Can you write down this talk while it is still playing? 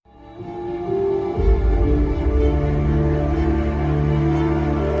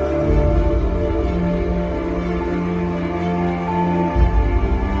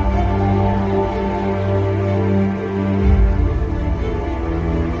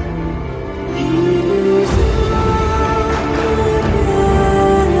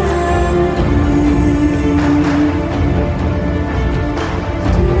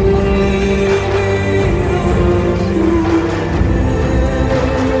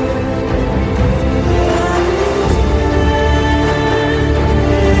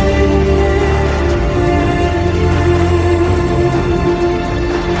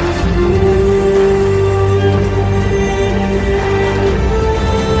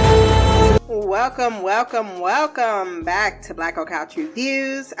Welcome back to Black Girl Couch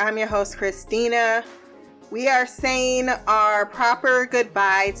Reviews. I'm your host, Christina. We are saying our proper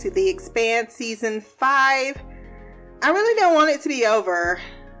goodbye to The Expanse Season 5. I really don't want it to be over.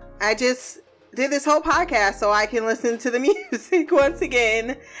 I just did this whole podcast so I can listen to the music once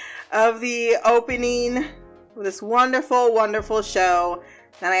again of the opening of this wonderful, wonderful show.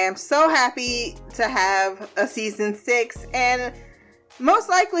 And I am so happy to have a Season 6 and most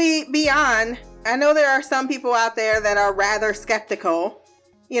likely beyond. I know there are some people out there that are rather skeptical.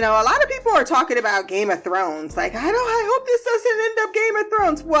 You know, a lot of people are talking about Game of Thrones. Like, I hope this doesn't end up Game of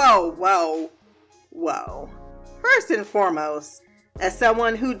Thrones. Whoa. First and foremost, as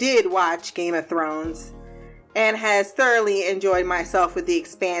someone who did watch Game of Thrones and has thoroughly enjoyed myself with The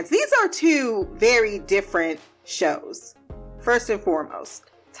Expanse, these are two very different shows. First and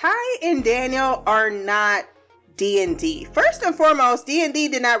foremost, Ty and Daniel are not D&D. First and foremost, D&D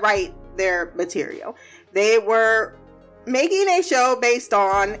did not write their material. They were making a show based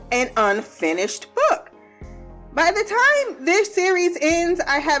on an unfinished book. By the time this series ends,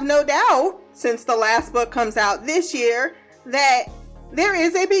 I have no doubt, since the last book comes out this year, that there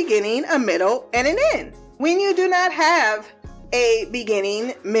is a beginning, a middle, and an end. When you do not have a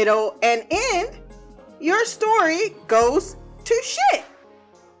beginning, middle, and end, your story goes to shit.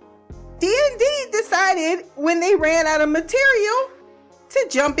 D&D decided when they ran out of material to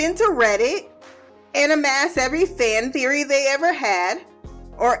jump into Reddit and amass every fan theory they ever had,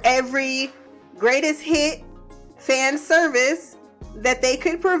 or every greatest hit fan service that they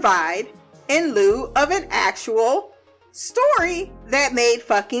could provide in lieu of an actual story that made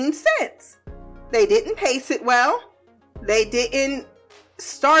fucking sense. They didn't pace it well. They didn't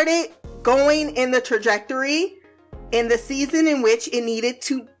start it going in the trajectory in the season in which it needed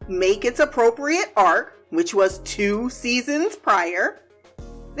to make its appropriate arc, which was 2 seasons prior.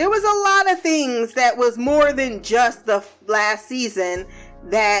 There was a lot of things that was more than just the last season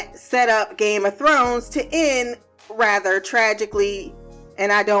that set up Game of Thrones to end rather tragically. And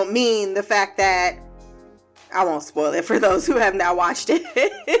I don't mean the fact that, I won't spoil it for those who have not watched it,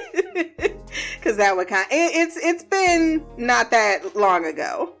 because that would it's been not that long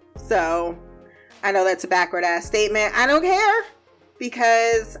ago. So I know that's a backward ass statement. I don't care,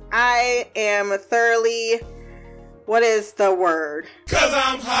 because I am thoroughly, what is the word? Cause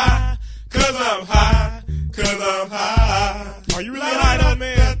I'm high. Are you really high though,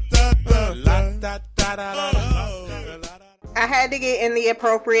 man? I had to get in the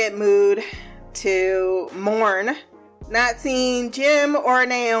appropriate mood to mourn not seeing Jim or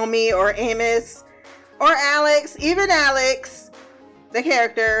Naomi or Amos or Alex, even Alex, the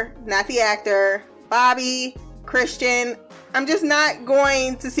character, not the actor, Bobby, Christian. I'm just not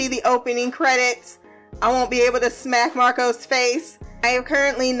going to see the opening credits. I won't be able to smack Marco's face. I have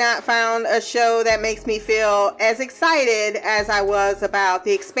currently not found a show that makes me feel as excited as I was about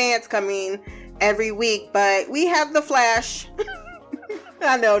The Expanse coming every week, but we have The Flash.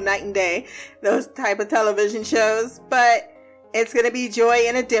 I know, night and day, those type of television shows, but it's going to be joy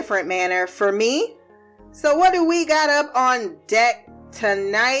in a different manner for me. So what do we got up on deck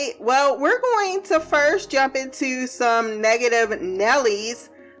tonight? Well, we're going to first jump into some negative Nellies.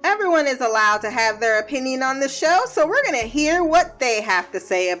 Everyone is allowed to have their opinion on the show, so we're going to hear what they have to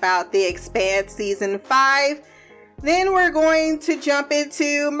say about The Expanse Season 5. Then we're going to jump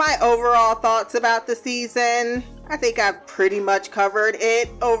into my overall thoughts about the season. I think I've pretty much covered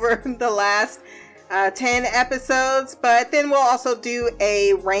it over the last 10 episodes, but then we'll also do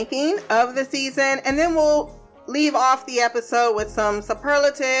a ranking of the season, and then we'll leave off the episode with some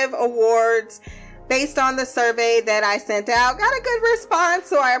superlative awards based on the survey that I sent out. Got a good response,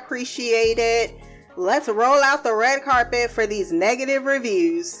 so I appreciate it. Let's roll out the red carpet for these negative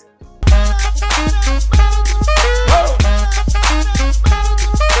reviews.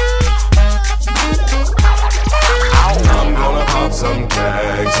 I'm gonna pop some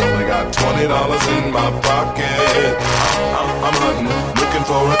tags. Only got $20 in my pocket. I'm hunting, looking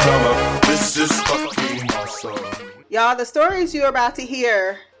for a comer. This is fucking awesome. Y'all, the stories you're about to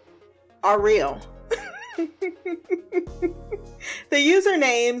hear are real. The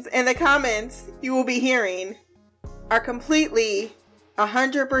usernames and the comments you will be hearing are completely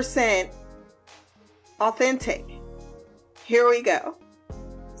 100% authentic. Here we go.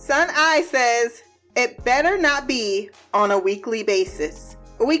 Sun Eye says, it better not be on a weekly basis,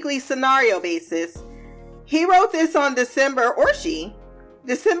 a weekly scenario basis. He wrote this on December 11th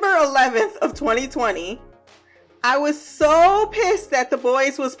of 2020. I was so pissed that The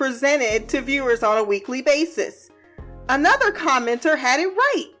Boys was presented to viewers on a weekly basis. Another commenter had it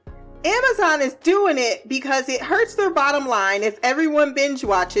right. Amazon is doing it because it hurts their bottom line if everyone binge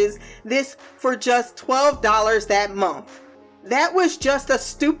watches this for just $12 that month. That was just a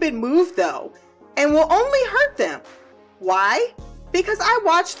stupid move though, and will only hurt them. Why? Because I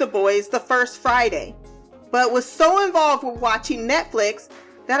watched The Boys the first Friday, but was so involved with watching Netflix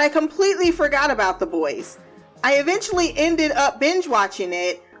that I completely forgot about The Boys. I eventually ended up binge watching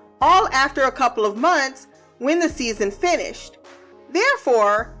it, all after a couple of months when the season finished.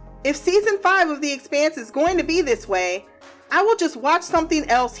 Therefore, if season 5 of The Expanse is going to be this way, I will just watch something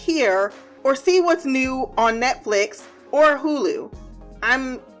else here or see what's new on Netflix or Hulu.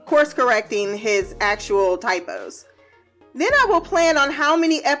 I'm course correcting his actual typos. Then I will plan on how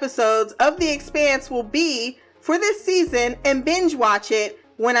many episodes of The Expanse will be for this season and binge watch it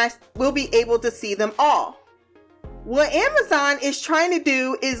when I will be able to see them all. What Amazon is trying to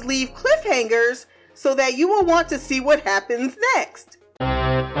do is leave cliffhangers so that you will want to see what happens next.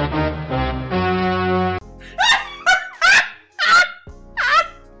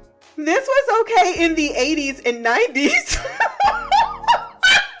 This was okay in the 80s and 90s.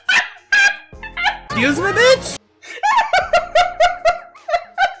 Excuse me, bitch?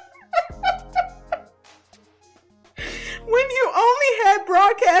 When you only had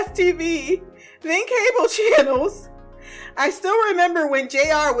broadcast TV, then cable channels. I still remember when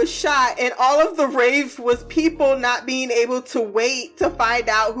JR was shot and all of the rave was people not being able to wait to find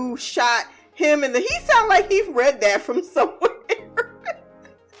out who shot him. And he sounded like he read that from somewhere.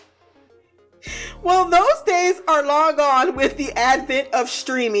 Well, those days are long gone with the advent of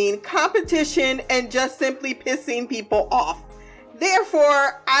streaming, competition, and just simply pissing people off.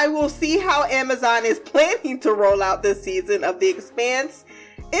 Therefore, I will see how Amazon is planning to roll out this season of The Expanse.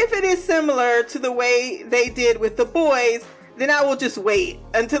 If it is similar to the way they did with The Boys, then I will just wait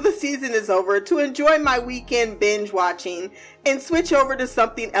until the season is over to enjoy my weekend binge watching and switch over to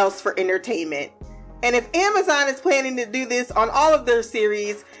something else for entertainment. And if Amazon is planning to do this on all of their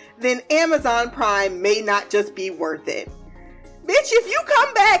series, then Amazon Prime may not just be worth it. Bitch, if you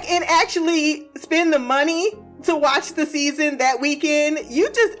come back and actually spend the money to watch the season that weekend, you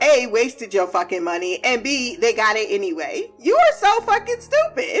just A, wasted your fucking money, and B, they got it anyway. You are so fucking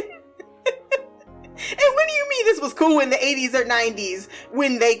stupid. And when do you mean this was cool in the 80s or 90s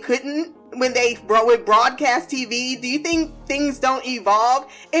when they couldn't, when they with broadcast TV? Do you think things don't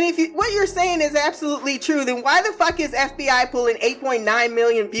evolve? And if what you're saying is absolutely true, then why the fuck is FBI pulling 8.9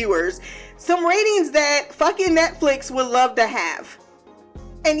 million viewers? Some ratings that fucking Netflix would love to have.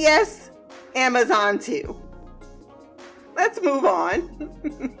 And yes, Amazon too. Let's move on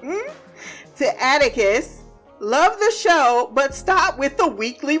to Atticus. Love the show, but stop with the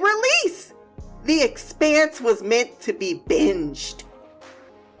weekly release. The Expanse was meant to be binged.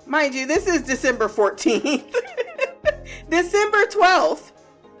 Mind you, this is December 14th. December 12th.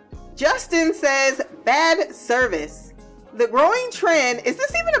 Justin says, bad service. The growing trend, is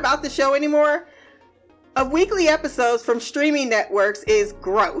this even about the show anymore? Of weekly episodes from streaming networks is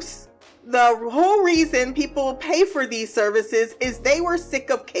gross. The whole reason people pay for these services is they were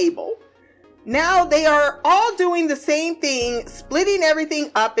sick of cable. Now they are all doing the same thing, splitting everything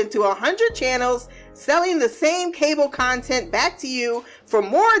up into 100 channels, selling the same cable content back to you for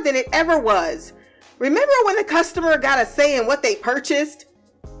more than it ever was. Remember when the customer got a say in what they purchased?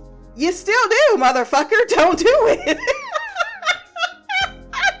 You still do, motherfucker. Don't do it.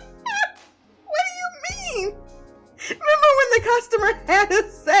 What do you mean? Remember when the customer had a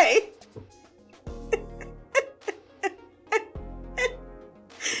say?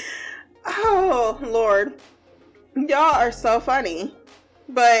 Oh, Lord. Y'all are so funny.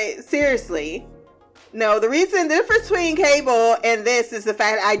 But seriously, no, the difference between cable and this is the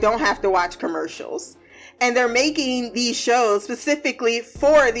fact that I don't have to watch commercials. And they're making these shows specifically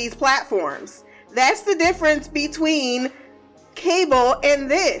for these platforms. That's the difference between cable and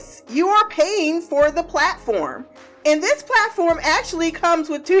this. You are paying for the platform. And this platform actually comes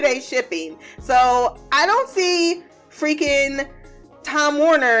with 2-day shipping. So I don't see freaking Time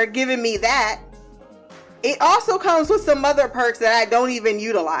Warner giving me that. It also comes with some other perks that I don't even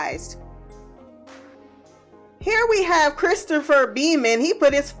utilize. Here we have Christopher Beeman. He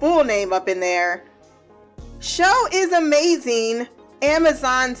put his full name up in there. Show is amazing.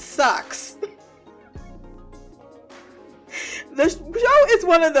 Amazon sucks. The show is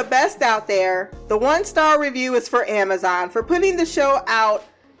one of the best out there. The 1-star review is for Amazon for putting the show out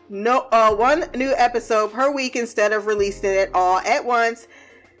one new episode per week instead of releasing it all at once.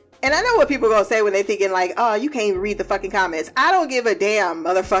 And I know what people are going to say when they're thinking like, oh, you can't even read the fucking comments. I don't give a damn,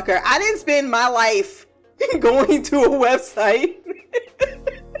 motherfucker. I didn't spend my life going to a website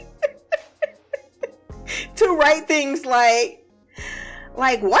to write things like,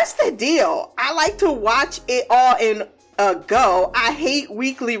 Like, what's the deal? I like to watch it all in a go. I hate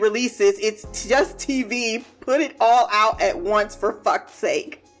weekly releases. It's just TV. Put it all out at once, for fuck's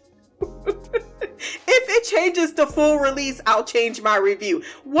sake. If it changes to full release, I'll change my review.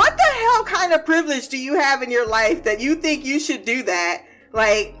 What the hell kind of privilege do you have in your life that you think you should do that?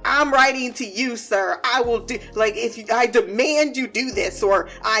 Like, I'm writing to you, sir. I will do, like, I demand you do this, or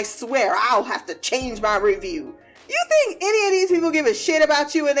I swear I'll have to change my review. You think any of these people give a shit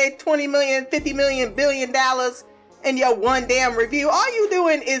about you and they $20 million, $50 million, $1 billion in your one damn review? All you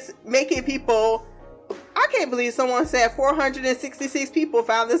doing is making people, I can't believe someone said 466 people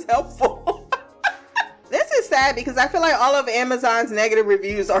found this helpful. This is sad because I feel like all of Amazon's negative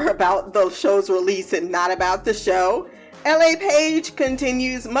reviews are about the show's release and not about the show. LA Page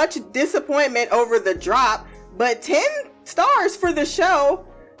continues, much disappointment over the drop, but 10 stars for the show.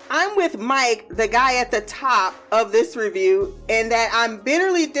 I'm with Mike, the guy at the top of this review, and that I'm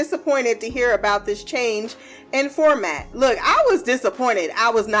bitterly disappointed to hear about this change in format. Look, I was disappointed. I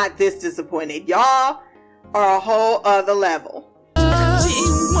was not this disappointed. Y'all are a whole other level. She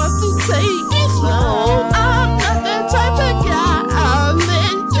wants to take it slow. I'm not that type of guy. I'll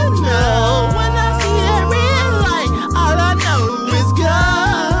let you know. When I see that red light, all I know is go.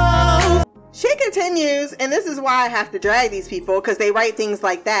 She continues, and this is why I have to drag these people, because they write things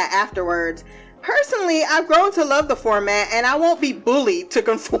like that afterwards. Personally, I've grown to love the format, and I won't be bullied to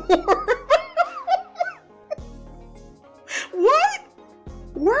conform. What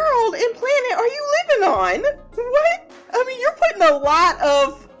world and planet are you living on? What? I mean, you're putting a lot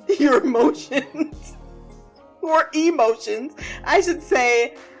of your emotions, or emotions, I should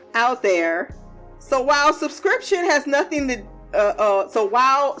say, out there. So while subscription has nothing to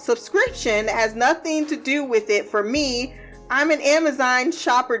do with it for me, I'm an Amazon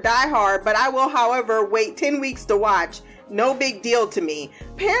shopper diehard, but I will, however, wait 10 weeks to watch. No big deal to me.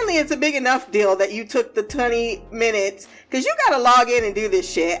 Apparently it's a big enough deal that you took the 20 minutes, because you gotta log in and do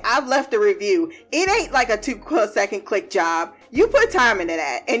this shit. I've left a review. It ain't like a 2-second click job. You put time into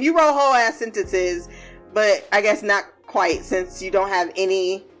that, and you wrote whole ass sentences, but I guess not quite, since you don't have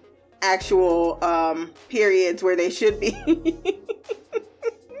any actual periods where they should be.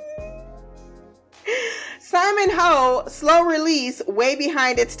 Simon Ho, slow release, way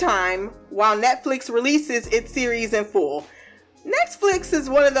behind its time, while Netflix releases its series in full. Netflix is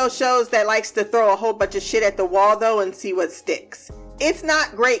one of those shows that likes to throw a whole bunch of shit at the wall, though, and see what sticks. It's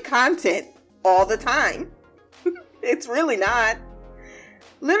not great content all the time. It's really not.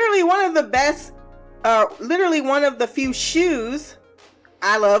 Literally one of the few shoes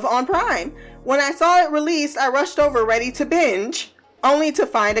I love on Prime. When I saw it released, I rushed over ready to binge, only to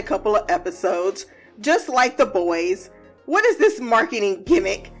find a couple of episodes. Just like The Boys. What is this marketing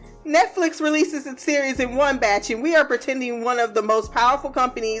gimmick? Netflix releases its series in one batch, and we are pretending one of the most powerful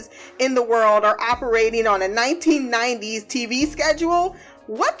companies in the world are operating on a 1990s TV schedule?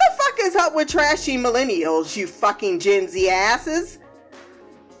 What the fuck is up with trashy millennials, you fucking Gen Z asses?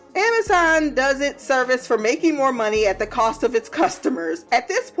 Amazon does its service for making more money at the cost of its customers. At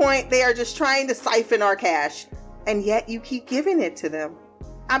this point, they are just trying to siphon our cash, and yet you keep giving it to them.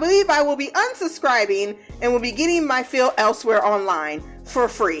 I believe I will be unsubscribing and will be getting my fill elsewhere online for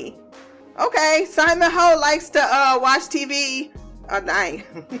free. Okay, Simon Ho likes to watch TV. They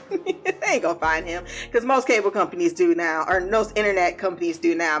ain't gonna find him, because most cable companies do now, or most internet companies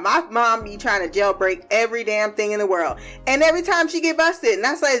do now. My mom be trying to jailbreak every damn thing in the world, and every time she get busted, and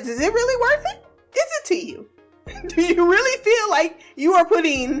I say, is it really worth it? Is it to you? Do you really feel like you are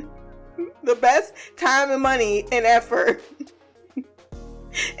putting the best time and money and effort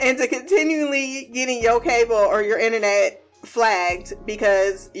into continually getting your cable or your internet flagged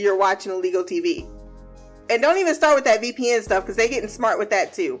because you're watching illegal TV? And don't even start with that VPN stuff, because they're getting smart with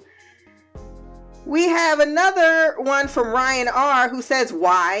that too. We have another one from Ryan R, who says,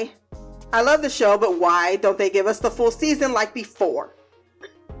 why? I love the show, but why don't they give us the full season like before?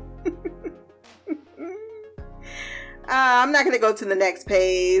 I'm not going to go to the next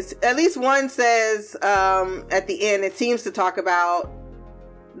page. At least one says at the end, it seems to talk about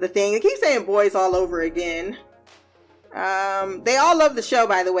the thing. They keep saying boys all over again. They all love the show,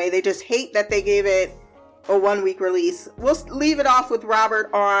 by the way. They just hate that they gave it a 1-week release. We'll leave it off with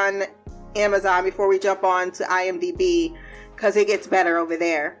Robert on Amazon before we jump on to IMDb, because it gets better over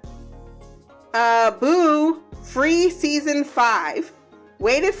there. Boo, free season 5.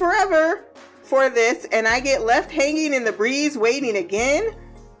 Waited forever for this, and I get left hanging in the breeze waiting again?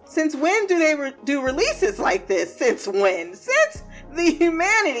 Since when do they do releases like this? Since when? Since the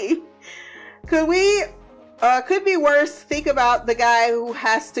humanity. Could be worse. Think about the guy who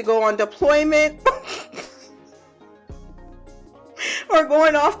has to go on deployment or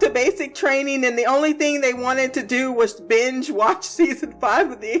going off to basic training, and the only thing they wanted to do was binge watch season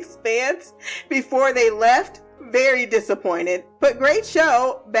 5 of The Expanse before they left. Very disappointed. But great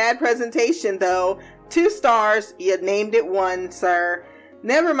show. Bad presentation though. 2 stars. You named it 1, sir.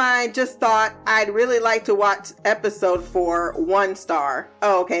 Never mind, just thought I'd really like to watch episode 4, 1 star.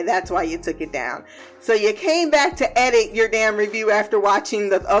 Oh, okay, that's why you took it down. So you came back to edit your damn review after watching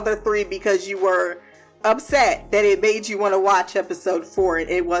the other 3 because you were upset that it made you want to watch episode 4 and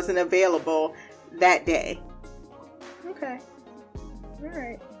it wasn't available that day. Okay.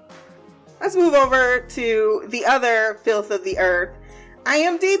 Alright. Let's move over to the other filth of the earth,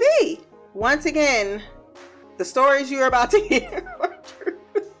 IMDb. Once again, the stories you're about to hear are true.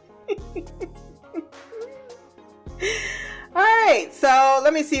 Alright, so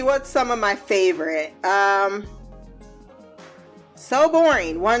let me see what's some of my favorite. So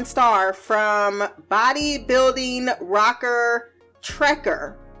Boring, 1 star from Bodybuilding Rocker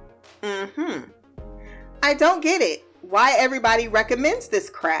Trekker. I don't get it. Why everybody recommends this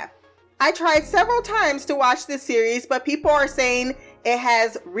crap. I tried several times to watch this series, but people are saying it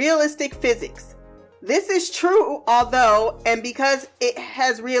has realistic physics. This is true, although, and because it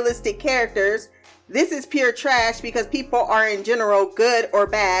has realistic characters, this is pure trash because people are in general good or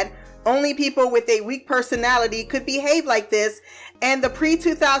bad. Only people with a weak personality could behave like this, and the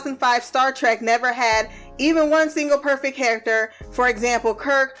pre-2005 Star Trek never had even one single perfect character. For example,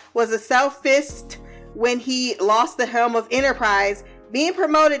 Kirk was a self-fist when he lost the helm of Enterprise. Being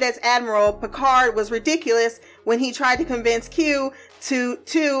promoted as Admiral, Picard was ridiculous when he tried to convince Q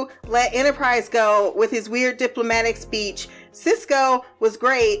to let Enterprise go with his weird diplomatic speech. Sisko was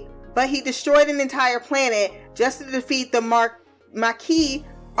great, but he destroyed an entire planet just to defeat the Maquis.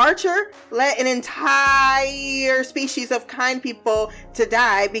 Archer let an entire species of kind people to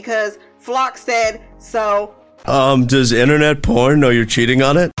die because Phlox said so. Does internet porn know you're cheating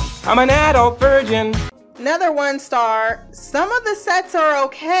on it? I'm an adult virgin. Another 1 star. Some of the sets are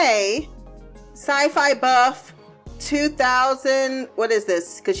okay. Sci-Fi Buff 2000. What is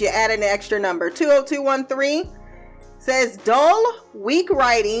this? Because you added an extra number. 20213 says dull, weak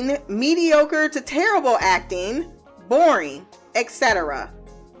writing, mediocre to terrible acting, boring, etc.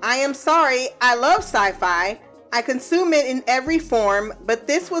 I am sorry. I love sci-fi. I consume it in every form, but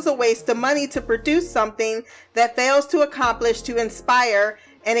this was a waste of money to produce something that fails to accomplish to inspire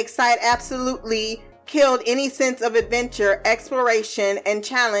and excite. Absolutely killed any sense of adventure, exploration, and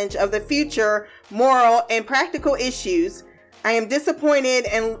challenge of the future, moral, and practical issues. I am disappointed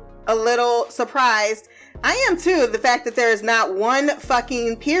and a little surprised. I am too, the fact that there is not one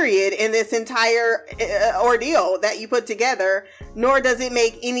fucking period in this entire ordeal that you put together, nor does it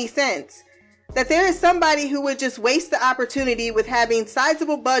make any sense. That there is somebody who would just waste the opportunity with having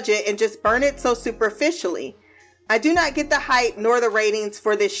sizable budget and just burn it so superficially. I do not get the hype nor the ratings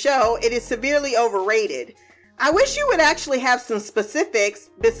for this show. It is severely overrated. I wish you would actually have some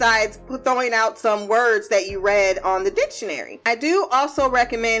specifics besides throwing out some words that you read on the dictionary. I do also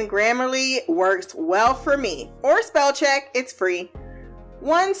recommend Grammarly, works well for me. Or spell check, it's free.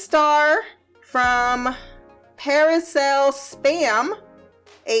 1 star from Paracel Spam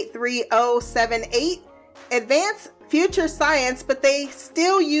 83078. Advanced future science, but they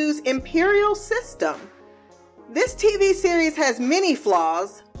still use Imperial System. This TV series has many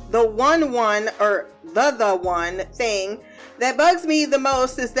flaws. The one thing that bugs me the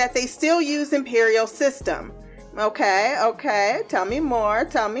most is that they still use Imperial System. Okay, tell me more.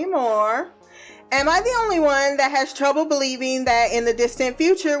 Am I the only one that has trouble believing that in the distant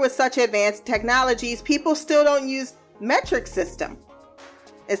future with such advanced technologies, people still don't use metric system?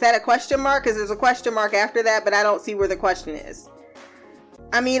 Is that a question mark? Because there's a question mark after that, but I don't see where the question is.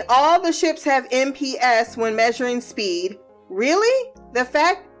 I mean, all the ships have MPS when measuring speed. Really? The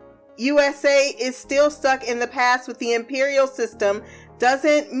fact USA is still stuck in the past with the Imperial System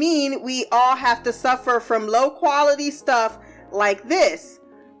doesn't mean we all have to suffer from low quality stuff like this.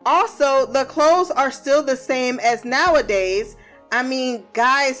 Also, the clothes are still the same as nowadays. I mean,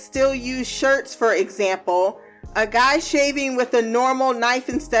 guys still use shirts, for example. A guy shaving with a normal knife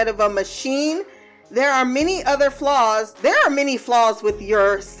instead of a machine. There are many flaws with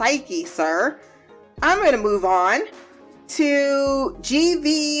your psyche, sir. I'm going to move on to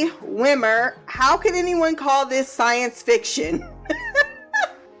GV Wimmer. How could anyone call this science fiction?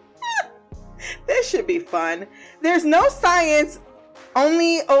 This should be fun. There's no science,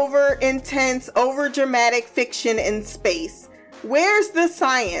 only over intense, over dramatic fiction in space. Where's the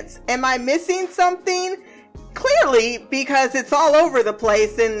science? Am I missing something? Clearly, because it's all over the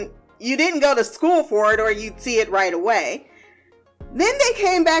place and you didn't go to school for it or you'd see it right away. Then they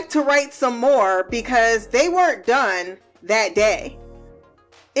came back to write some more because they weren't done that day.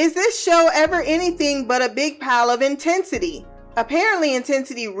 Is this show ever anything but a big pile of intensity? Apparently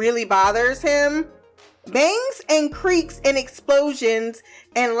intensity really bothers him. Bangs and creaks and explosions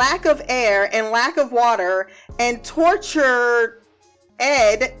and lack of air and lack of water and torture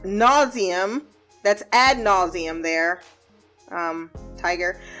ad nauseum. That's ad nauseum there,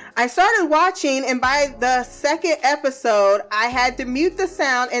 Tiger. I started watching, and by the second episode, I had to mute the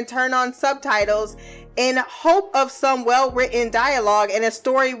sound and turn on subtitles in hope of some well-written dialogue and a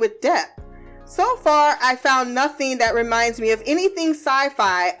story with depth. So far, I found nothing that reminds me of anything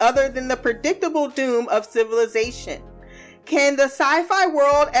sci-fi other than the predictable doom of civilization. Can the sci-fi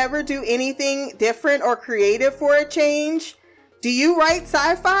world ever do anything different or creative for a change? Do you write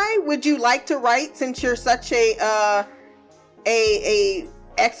sci-fi? Would you like to write, since you're such a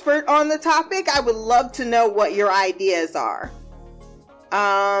expert on the topic? I would love to know what your ideas are.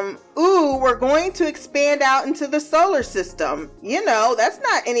 We're going to expand out into the solar system. You know, that's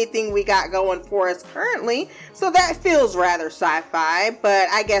not anything we got going for us currently. So that feels rather sci-fi, but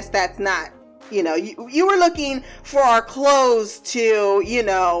I guess that's not, you know, you were looking for our clothes to, you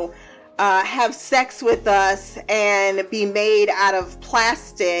know, have sex with us and be made out of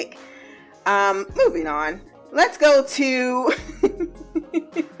plastic. Moving on. Let's go to...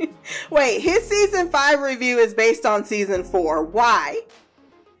 Wait, his season 5 review is based on season 4. Why?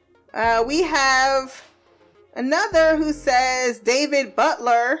 We have another who says David E.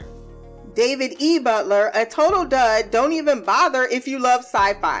 Butler, a total dud. Don't even bother if you love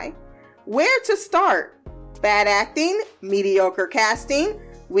sci-fi. Where to start? Bad acting, mediocre casting,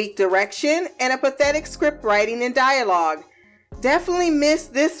 weak direction, and a pathetic script writing and dialogue. Definitely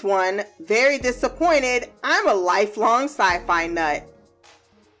missed this one. Very disappointed. I'm a lifelong sci-fi nut.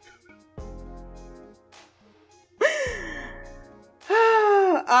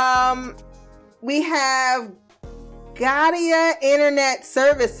 We have Gaia Internet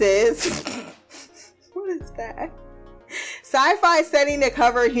Services. What is that? Sci-fi setting to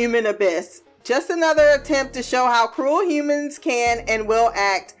cover human abyss. Just another attempt to show how cruel humans can and will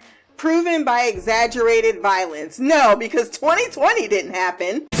act, proven by exaggerated violence. No, because 2020 didn't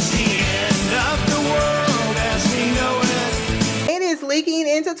happen. The end of the world as we know it. It is leaking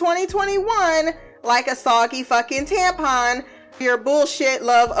into 2021 like a soggy fucking tampon. Your bullshit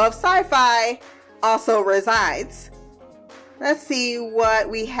love of sci-fi also resides. Let's see what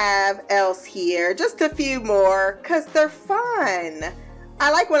we have else here. Just a few more, because they're fun.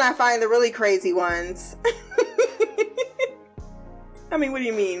 I like when I find the really crazy ones. I mean, what do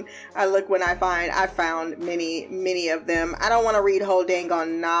you mean? I found many of them. I don't want to read whole dang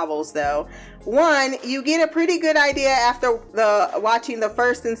on novels though. One, you get a pretty good idea after watching the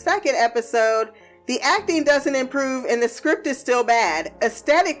first and second episode. The acting doesn't improve and the script is still bad.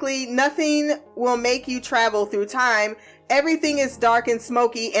 Aesthetically, nothing will make you travel through time. Everything is dark and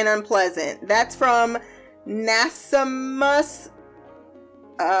smoky and unpleasant. That's from Nasimus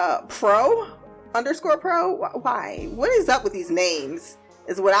Pro? Why? What is up with these names?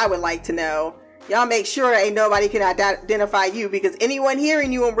 Is what I would like to know. Y'all make sure ain't nobody can identify you, because anyone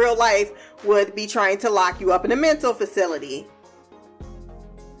hearing you in real life would be trying to lock you up in a mental facility.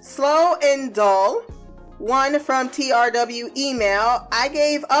 Slow and Dull. One from TRW email. I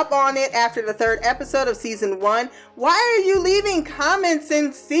gave up on it after the third episode of season 1. Why are you leaving comments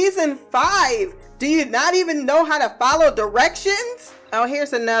in season 5? Do you not even know how to follow directions? Oh,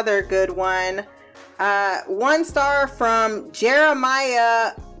 here's another good one. 1 star from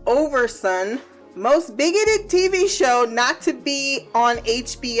Jeremiah Overson. Most bigoted TV show not to be on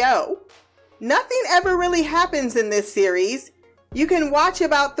HBO. Nothing ever really happens in this series. You can watch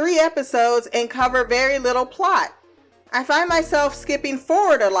about 3 episodes and cover very little plot. I find myself skipping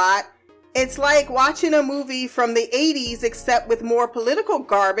forward a lot. It's like watching a movie from the 80s except with more political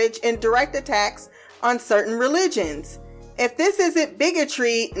garbage and direct attacks on certain religions. If this isn't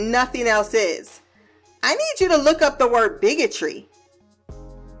bigotry, nothing else is. I need you to look up the word bigotry.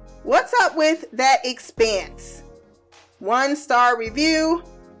 What's up with that Expanse? 1 star review.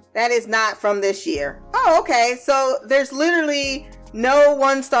 That is not from this year. Oh, okay. So there's literally no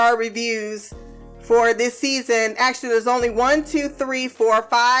 1 star reviews for this season. Actually, there's only 1, 2, 3, 4,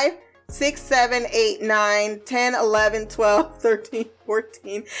 5, 6, 7, 8, 9, 10, 11, 12, 13,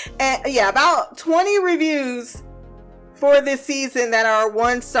 14. And yeah, about 20 reviews for this season that are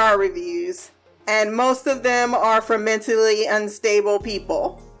 1 star reviews. And most of them are from mentally unstable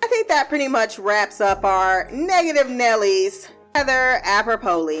people. I think that pretty much wraps up our negative Nellies. Heather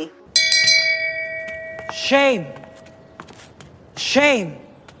Apropoli. Shame. Shame.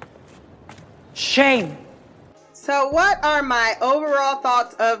 Shame. So what are my overall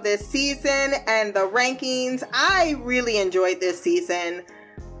thoughts of this season and the rankings? I really enjoyed this season.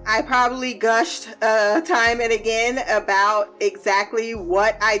 I probably gushed time and again about exactly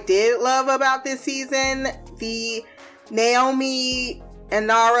what I did love about this season. The Naomi and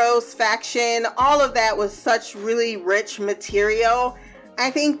Naros faction, all of that was such really rich material.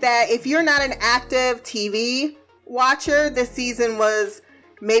 I think that if you're not an active TV watcher, this season was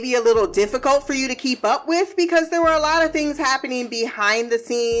maybe a little difficult for you to keep up with because there were a lot of things happening behind the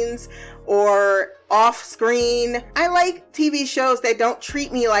scenes or off screen. I like TV shows that don't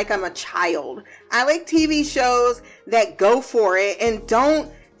treat me like I'm a child. I like TV shows that go for it and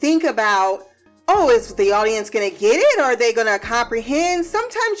don't think about, oh, is the audience going to get it? Or are they going to comprehend?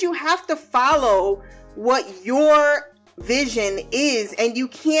 Sometimes you have to follow what your vision is, and you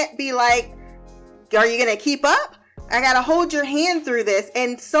can't be like, are you going to keep up? I got to hold your hand through this.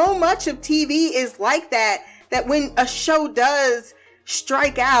 And so much of TV is like that when a show does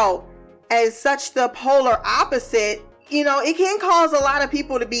strike out as such the polar opposite, you know, it can cause a lot of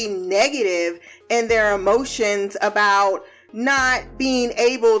people to be negative in their emotions about not being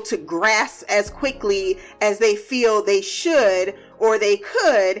able to grasp as quickly as they feel they should or they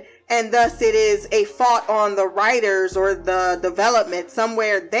could, and thus it is a fault on the writers or the development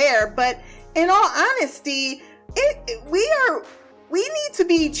somewhere there. But in all honesty, we need to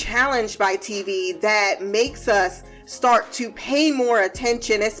be challenged by TV that makes us start to pay more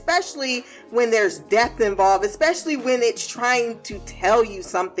attention, especially when there's depth involved, especially when it's trying to tell you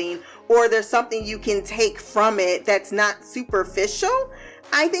something or there's something you can take from it that's not superficial.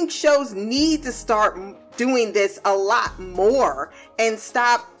 I think shows need to start doing this a lot more and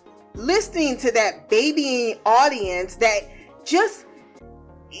stop listening to that babying audience that just,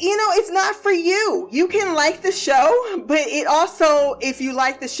 you know, it's not for you. You can like the show, but it also, if you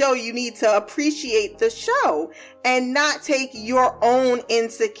like the show, you need to appreciate the show and not take your own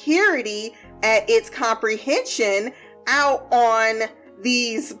insecurity at its comprehension out on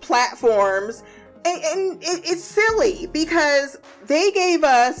these platforms. And it's silly because they gave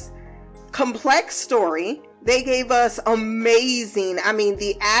us complex story. They gave us amazing,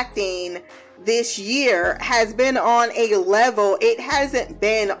 the acting this year has been on a level it hasn't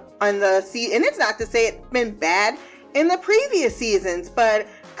been on the season. And it's not to say it's been bad in the previous seasons, but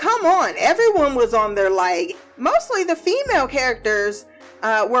come on, everyone was on their like. Mostly the female characters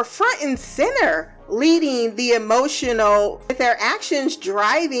were front and center, leading the emotional, with their actions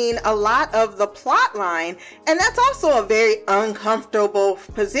driving a lot of the plot line. And that's also a very uncomfortable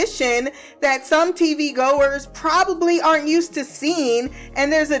position that some TV goers probably aren't used to seeing.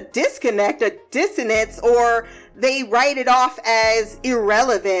 And there's a disconnect, a dissonance, or they write it off as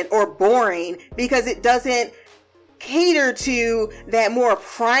irrelevant or boring because it doesn't cater to that more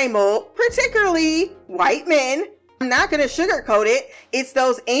primal, particularly white men. I'm not going to sugarcoat it. It's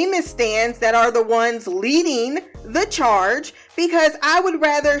those Amos stands that are the ones leading the charge, because I would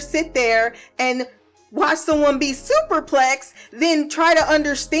rather sit there and watch someone be superplexed than try to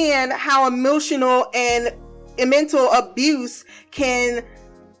understand how emotional and mental abuse can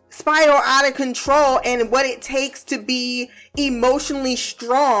spiral out of control and what it takes to be emotionally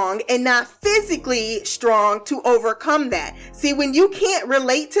strong and not physically strong to overcome that. See, when you can't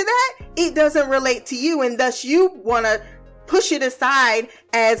relate to that, it doesn't relate to you, and thus you want to push it aside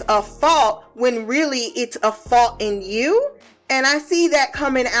as a fault when really it's a fault in you. And I see that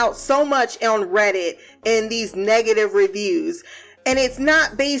coming out so much on Reddit in these negative reviews. And it's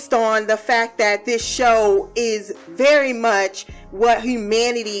not based on the fact that this show is very much what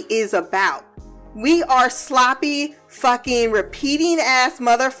humanity is about. We are sloppy, fucking repeating ass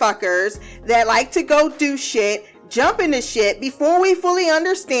motherfuckers that like to go do shit, jump into shit before we fully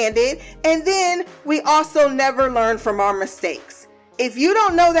understand it, and then we also never learn from our mistakes. If you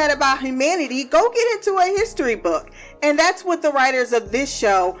don't know that about humanity, go get into a history book. And that's what the writers of this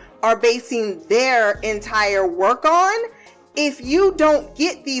show are basing their entire work on. If you don't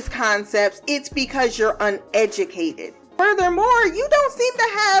get these concepts, it's because you're uneducated. Furthermore, you don't seem to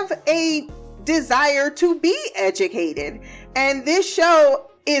have a desire to be educated. And this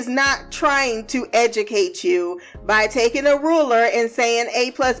show is not trying to educate you by taking a ruler and saying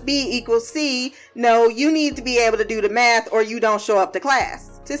A plus B equals C. No, you need to be able to do the math or you don't show up to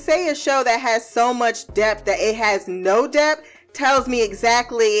class. To say a show that has so much depth that it has no depth tells me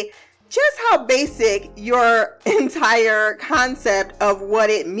exactly just how basic your entire concept of what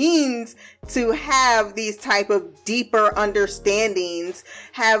it means to have these type of deeper understandings,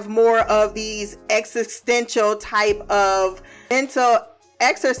 have more of these existential type of mental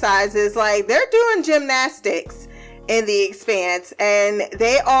exercises. Like, they're doing gymnastics in The Expanse, and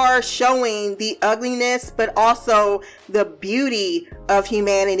they are showing the ugliness but also the beauty of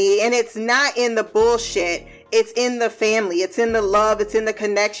humanity. And it's not in the bullshit. it's in the family, it's in the love, it's in the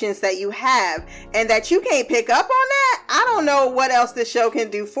connections that you have, and that you can't pick up on that. I don't know what else this show can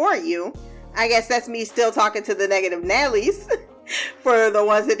do for you. I guess that's me still talking to the negative Nellies for the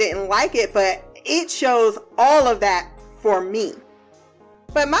ones that didn't like it, but it shows all of that for me.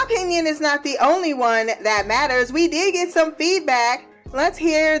 But my opinion is not the only one that matters. We did get some feedback. Let's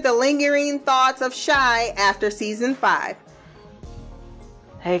hear the lingering thoughts of Shy after season 5.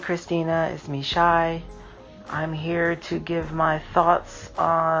 Hey Christina, it's me, Shy. I'm here to give my thoughts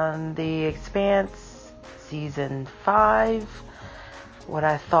on The Expanse season 5. What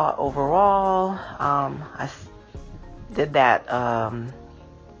I thought overall. I did that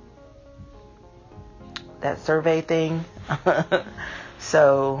survey thing.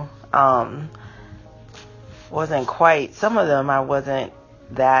 So, wasn't quite, some of them I wasn't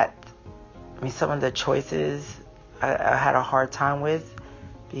that, some of the choices I had a hard time with.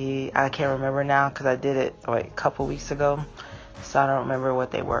 I can't remember now because I did it like a couple weeks ago, so I don't remember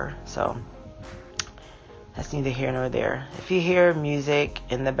what they were. So that's neither here nor there. If you hear music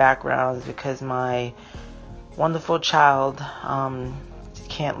in the background, it's because my wonderful child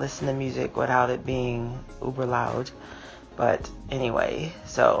can't listen to music without it being uber loud. But anyway,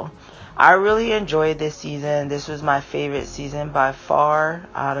 so I really enjoyed this season. This was my favorite season by far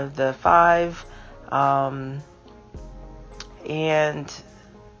out of the 5. And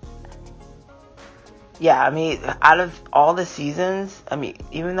yeah, out of all the seasons,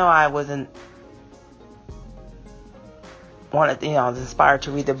 even though I wasn't I was inspired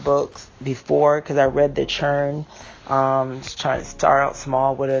to read the books before because I read The Churn. Just trying to start out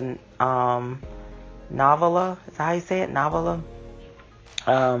small with a novella. Is that how you say it? Novella?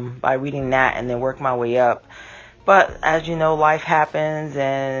 By reading that and then work my way up. But as you know, life happens,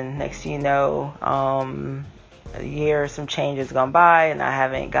 and next thing you know, a year, some changes gone by, and I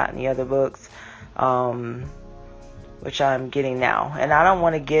haven't gotten the other books, which I'm getting now. And I don't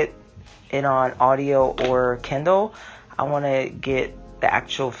want to get it on audio or Kindle. I want to get the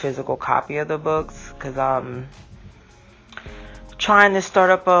actual physical copy of the books because I'm trying to start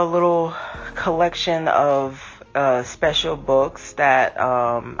up a little collection of special books that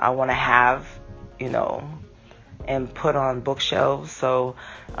I want to have, and put on bookshelves. So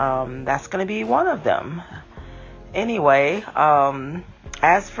that's going to be one of them. Anyway,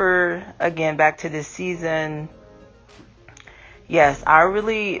 as for, again, back to this season, yes,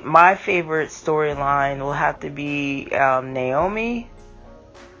 my favorite storyline will have to be Naomi.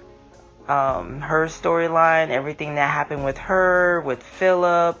 Her storyline, everything that happened with her, with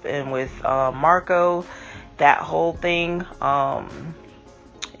Philip, and with Marco, that whole thing.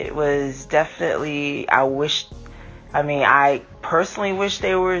 It was definitely, I personally wish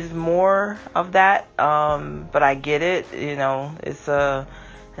there was more of that, but I get it. It's a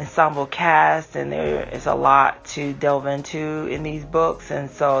ensemble cast, and there is a lot to delve into in these books,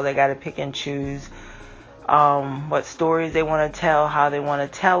 and so they got to pick and choose what stories they want to tell, how they want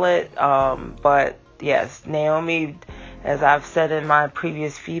to tell it. But yes, Naomi, as I've said in my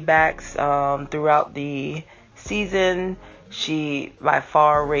previous feedbacks throughout the season, she by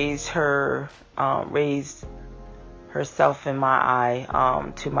far raised herself in my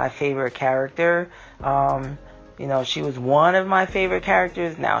eye to my favorite character. She was one of my favorite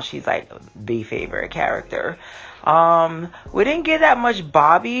characters. Now she's like the favorite character. We didn't get that much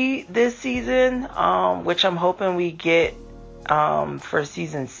Bobby this season, which I'm hoping we get for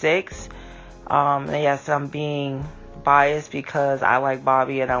season 6. Yes, I'm being biased because I like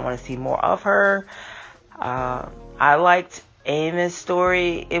Bobby and I want to see more of her. I liked Amos'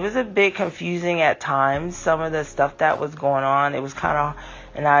 story. It was a bit confusing at times, some of the stuff that was going on. It was kind of,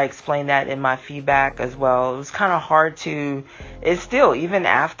 and I explained that in my feedback as well, it was kind of hard to, it's still, even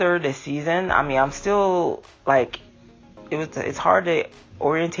after the season, I'm still like, it's hard to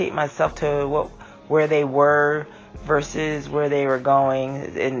orientate myself to where they were versus where they were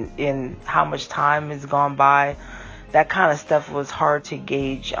going, and how much time has gone by. That kind of stuff was hard to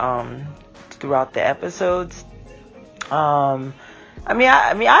gauge throughout the episodes. I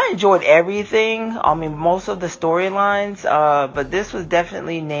enjoyed everything. Most of the storylines, but this was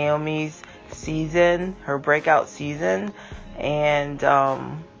definitely Naomi's season, her breakout season, and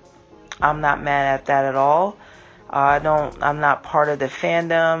I'm not mad at that at all. I'm not part of the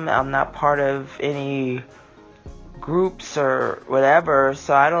fandom. I'm not part of any groups or whatever,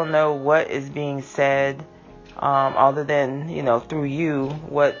 so I don't know what is being said, other than, through you,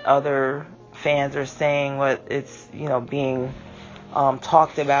 what other fans are saying, what it's, being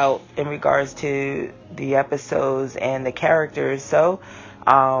talked about in regards to the episodes and the characters. So,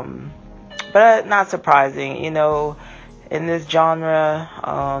 but not surprising, in this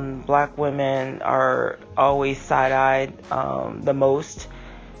genre, black women are always side-eyed the most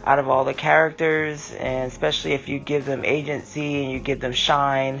out of all the characters, and especially if you give them agency and you give them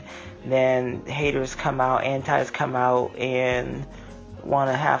shine, then haters come out, antis come out, and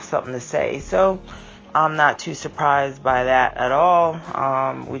want to have something to say. So I'm not too surprised by that at all.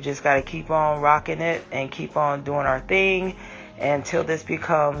 We just got to keep on rocking it and keep on doing our thing until this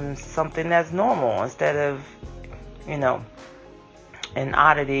becomes something that's normal instead of, an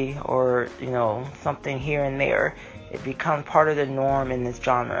oddity or, something here and there. It becomes part of the norm in this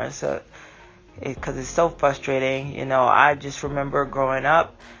genre. So, because it's so frustrating. I just remember growing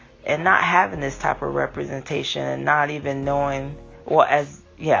up and not having this type of representation and not even knowing,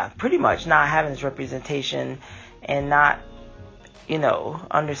 pretty much not having this representation and not,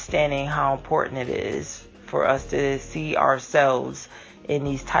 understanding how important it is for us to see ourselves in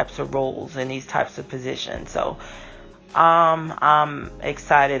these types of roles, in these types of positions. So, I'm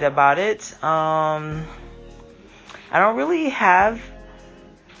excited about it. I don't really have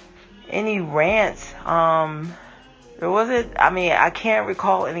any rants. I can't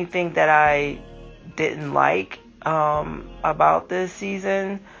recall anything that I didn't like about this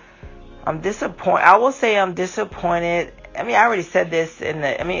season. I'm disappointed. I will say I'm disappointed. I already said this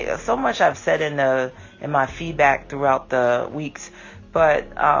so much I've said in my feedback throughout the weeks.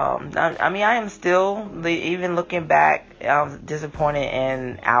 But, I am still, even looking back, I was disappointed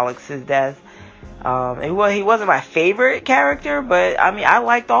in Alex's death. He wasn't my favorite character, but, I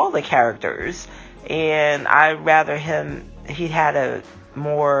liked all the characters. And I'd rather he had a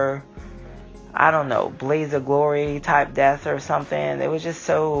more, blaze of glory type death or something. It was just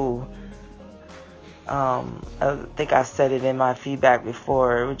so, I think I said it in my feedback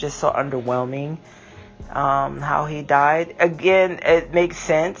before, it was just so underwhelming. How he died. Again, it makes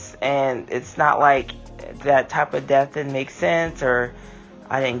sense, and it's not like that type of death didn't make sense or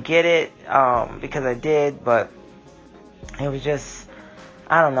I didn't get it, because I did, but it was just,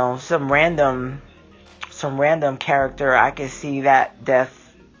 some random character. I could see that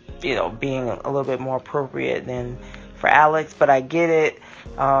death, being a little bit more appropriate than for Alex, but I get it.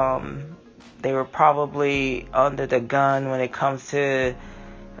 They were probably under the gun when it comes to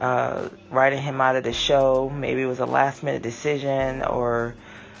writing him out of the show. Maybe it was a last minute decision, or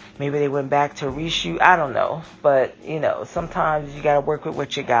maybe they went back to reshoot. I don't know. But, sometimes you got to work with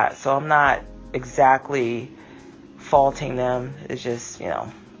what you got. So I'm not exactly faulting them. It's just,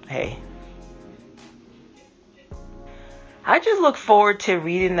 hey. I just look forward to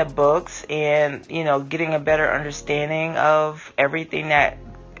reading the books and, getting a better understanding of everything that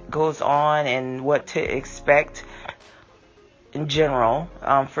goes on and what to expect in general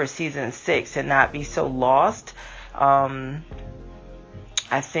for season 6 and not be so lost. I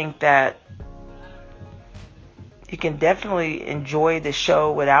think that you can definitely enjoy the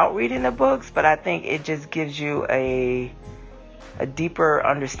show without reading the books, but I think it just gives you a deeper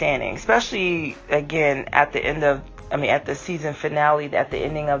understanding, especially again at the season finale, at the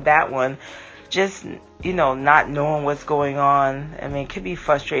ending of that one. Just not knowing what's going on. It could be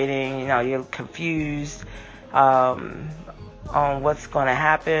frustrating. You're confused on what's going to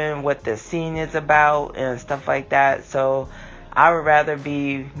happen, what the scene is about, and stuff like that. So I would rather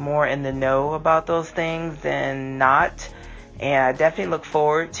be more in the know about those things than not. And I definitely look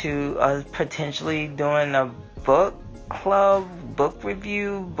forward to us potentially doing a book club, book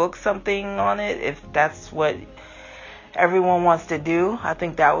review, book something on it, if that's what everyone wants to do. I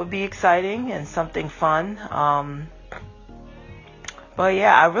think that would be exciting and something fun. But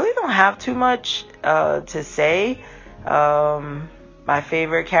yeah, I really don't have too much to say. My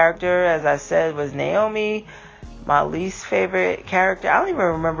favorite character, as I said, was Naomi. My least favorite character, I don't even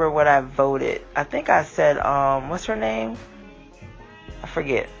remember what I voted. I think I said, what's her name? I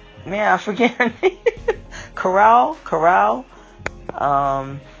forget her name. Corral.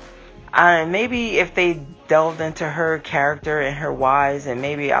 Maybe if they delved into her character and her whys, and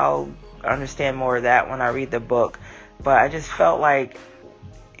maybe I'll understand more of that when I read the book. But I just felt like,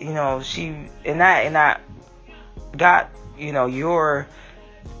 she, and I got, your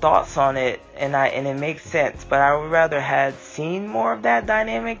thoughts on it, and it makes sense, but I would rather had seen more of that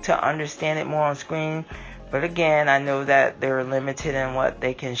dynamic to understand it more on screen. But again, I know that they're limited in what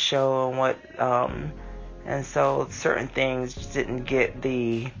they can show and what, and so certain things just didn't get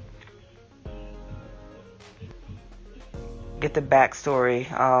the backstory.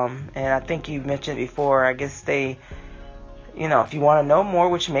 And I think you mentioned before, I guess they, if you want to know more,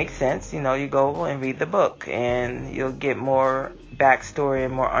 which makes sense, you go and read the book and you'll get more backstory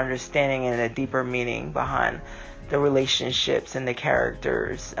and more understanding and a deeper meaning behind the relationships and the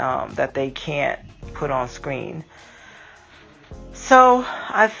characters that they can't put on screen. So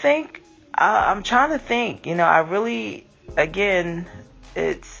I think I'm trying to think. I really, again,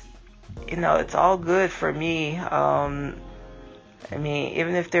 it's it's all good for me. I mean,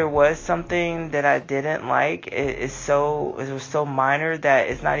 even if there was something that I didn't like, it was so minor that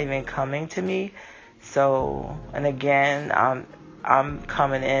it's not even coming to me. So, and again, I'm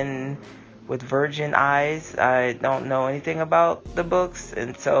coming in with virgin eyes. I don't know anything about the books,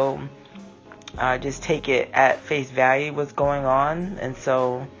 and so I just take it at face value what's going on. And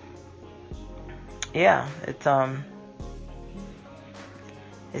so, yeah,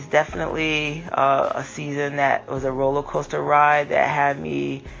 it's definitely a season that was a roller coaster ride that had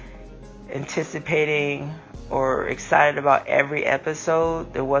me anticipating or excited about every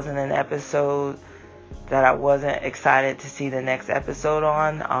episode. There wasn't an episode that I wasn't excited to see the next episode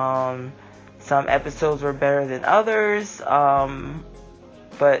on. Some episodes were better than others,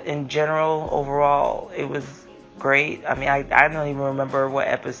 but in general, overall, it was great. I mean, I don't even remember what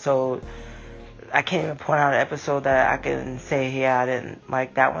episode. I can't even point out an episode that I can say, yeah, I didn't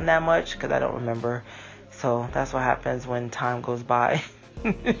like that one that much, because I don't remember. So that's what happens when time goes by.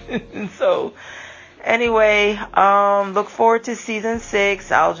 So anyway, look forward to season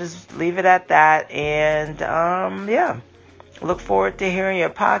 6. I'll just leave it at that. And yeah, look forward to hearing your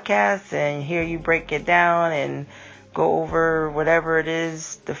podcast and hear you break it down and go over whatever it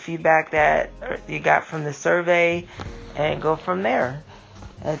is, the feedback that you got from the survey, and go from there.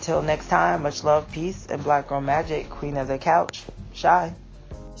 Until next time, much love, peace, and Black Girl Magic, Queen of the Couch, Shy.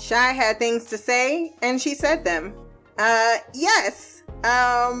 Shy had things to say, and she said them. Yes.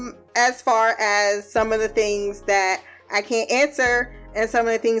 As far as some of the things that I can't answer, and some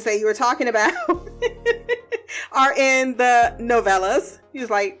of the things that you were talking about are in the novellas. He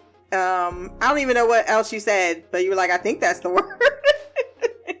was like, I don't even know what else you said, but you were like, I think that's the word.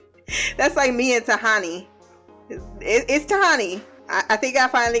 That's like me and Tahani. It's Tahani. I think I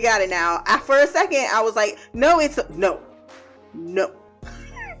finally got it now. For a second, I was like, no. It's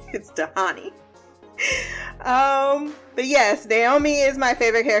Tahani. But yes, Naomi is my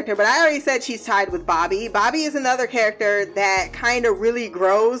favorite character, but I already said she's tied with Bobby. Bobby is another character that kind of really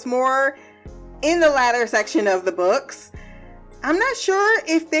grows more in the latter section of the books. I'm not sure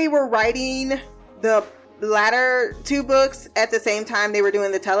if they were writing the latter 2 books at the same time they were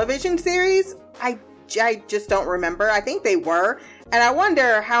doing the television series. I just don't remember. I think they were. And I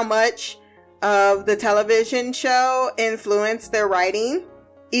wonder how much of the television show influenced their writing,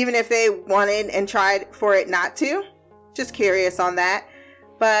 even if they wanted and tried for it not to. Just curious on that.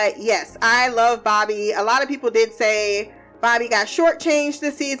 But yes, I love Bobby. A lot of people did say Bobby got shortchanged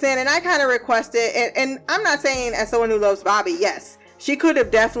this season, and I kind of requested, and I'm not saying as someone who loves Bobby, yes, she could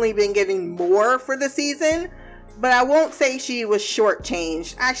have definitely been giving more for the season, but I won't say she was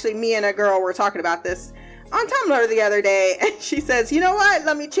shortchanged. Actually, me and a girl were talking about this on Tumblr the other day, and she says, you know what,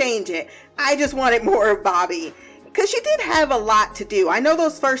 let me change it. I just wanted more of Bobby, because she did have a lot to do. I know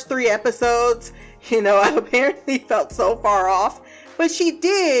those first 3 episodes, I apparently felt so far off, but she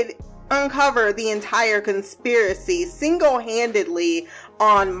did uncover the entire conspiracy single-handedly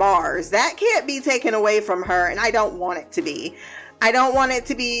on Mars. That can't be taken away from her, and I don't want it to be. I don't want it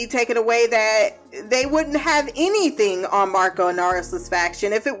to be taken away that they wouldn't have anything on Marco and Naris's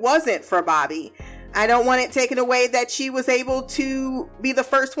faction if it wasn't for Bobby. I don't want it taken away that she was able to be the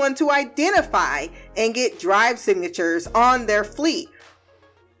first one to identify and get drive signatures on their fleet.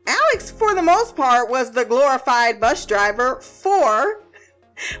 Alex, for the most part, was the glorified bus driver for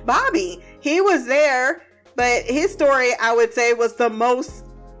Bobby. He was there, but his story, I would say, was the most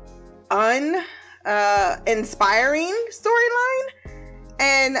inspiring storyline.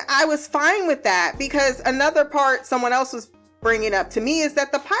 And I was fine with that, because another part someone else was bringing up to me is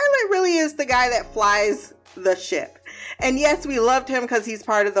that the pilot really is the guy that flies the ship. And yes, we loved him because he's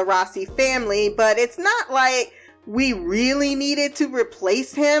part of the Rossi family, but it's not like we really needed to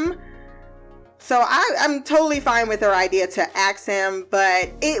replace him. So I'm totally fine with her idea to axe him,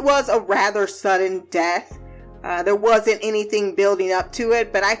 but it was a rather sudden death. There wasn't anything building up to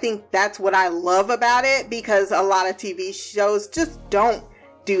it, but I think that's what I love about it, because a lot of TV shows just don't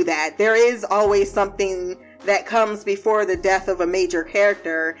do that. There is always something that comes before the death of a major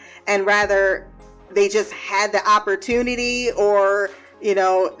character, and rather they just had the opportunity, or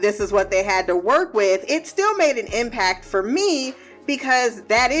this is what they had to work with. It still made an impact for me, because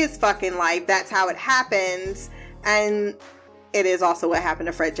that is fucking life. That's how it happens. And it is also what happened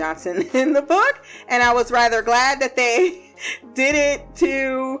to Fred Johnson in the book. And I was rather glad that they did it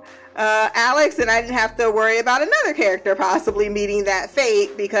to Alex, and I didn't have to worry about another character possibly meeting that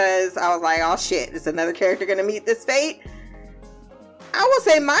fate, because I was like, oh shit, is another character going to meet this fate? I will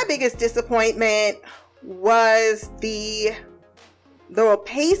say my biggest disappointment was the the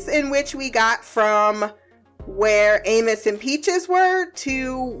pace in which we got from where Amos and Peaches were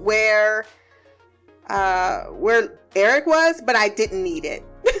to where Eric was, but I didn't need it.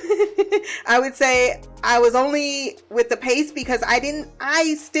 I would say I was only with the pace because I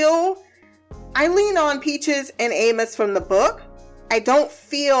lean on Peaches and Amos from the book. I don't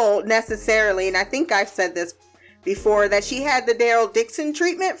feel necessarily, and I think I've said this before, that she had the Daryl Dixon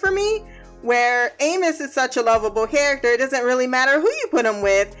treatment for me, where Amos is such a lovable character. It doesn't really matter who you put him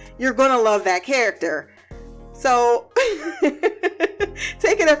with, you're gonna love that character. So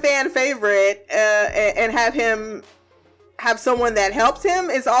taking a fan favorite and have someone that helps him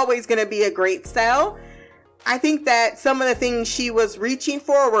is always going to be a great sell. I think that some of the things she was reaching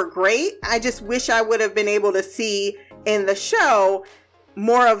for were great. I just wish I would have been able to see in the show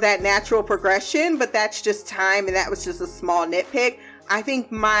more of that natural progression, but that's just time, and that was just a small nitpick. I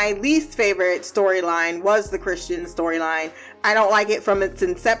think my least favorite storyline was the Christian storyline. I don't like it from its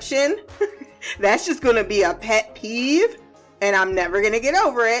inception. That's just going to be a pet peeve, and I'm never going to get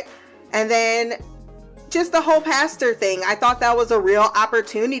over it. And then just the whole pastor thing. I thought that was a real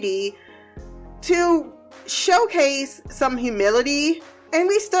opportunity to showcase some humility, and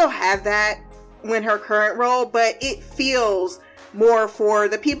we still have that in her current role, but it feels more for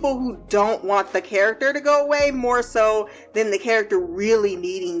the people who don't want the character to go away, more so than the character really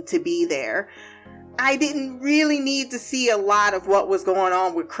needing to be there. I didn't really need to see a lot of what was going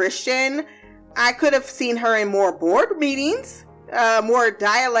on with Christian. I could have seen her in more board meetings, more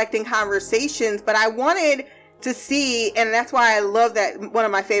dialecting conversations, but I wanted to see, and that's why I love that one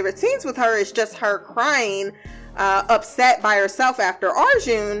of my favorite scenes with her is just her crying, upset by herself after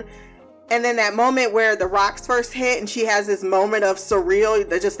Arjun. And then that moment where the rocks first hit and she has this moment of surreal,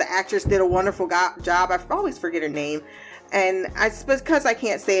 just the actress did a wonderful job. I always forget her name. And I suppose because I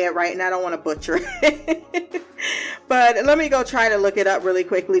can't say it right and I don't want to butcher it. But let me go try to look it up really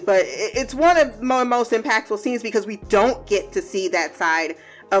quickly. But it's one of my most impactful scenes because we don't get to see that side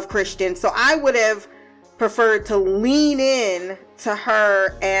of Christian. So I would have preferred to lean in to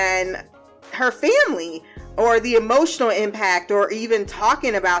her and her family, or the emotional impact, or even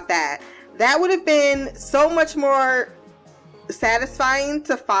talking about that. That would have been so much more satisfying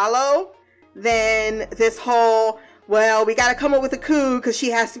to follow than this whole, well, we got to come up with a coup because she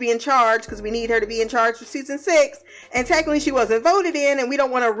has to be in charge because we need her to be in charge for season 6. And technically she wasn't voted in, and we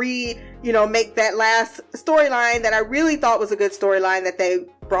don't want to make that last storyline that I really thought was a good storyline that they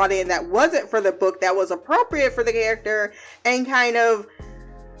brought in that wasn't for the book, that was appropriate for the character, and kind of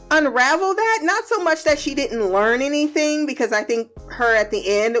unravel that. Not so much that she didn't learn anything, because I think her at the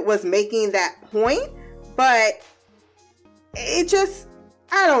end was making that point, but it just,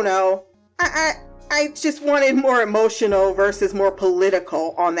 I don't know. I just wanted more emotional versus more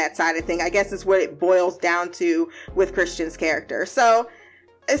political on that side of thing. I guess is what it boils down to with Christian's character. So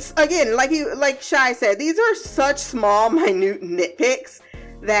it's, again, like Shai said, these are such small, minute nitpicks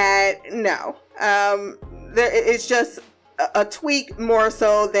that no, it's just a tweak more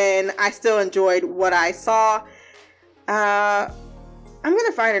so than I still enjoyed what I saw. I'm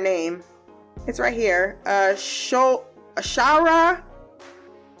gonna find her name. It's right here. Ashara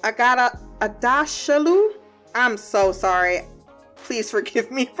Adashalu. I'm so sorry. Please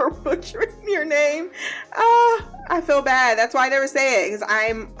forgive me for butchering your name. I feel bad. That's why I never say it, because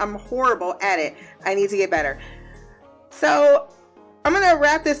I'm horrible at it. I need to get better. So I'm gonna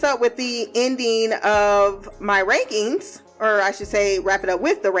wrap this up with the ending of my rankings, or I should say wrap it up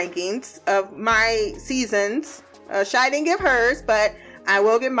with the rankings of my seasons. Shai didn't give hers, but I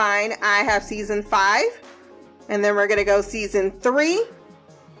will give mine. I have season 5, and then we're gonna go season 3.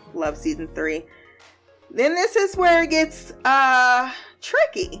 Love season 3. Then this is where it gets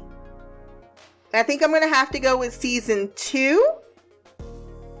tricky. I think I'm gonna have to go with season 2,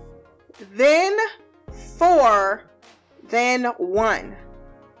 then 4, then 1.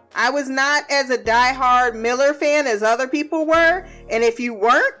 I was not as a diehard Miller fan as other people were, and if you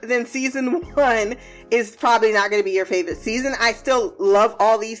weren't, then season 1 is probably not going to be your favorite season. I still love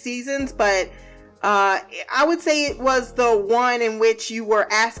all these seasons, but I would say it was the one in which you were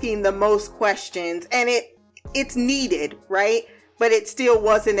asking the most questions, and it's needed, right? But it still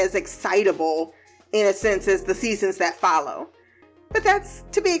wasn't as excitable in a sense as the seasons that follow. But that's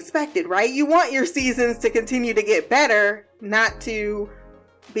to be expected, right? You want your seasons to continue to get better, not to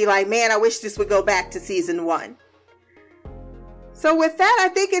be like, man, I wish this would go back to season 1. So with that, I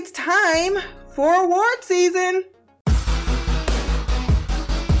think it's time for award season.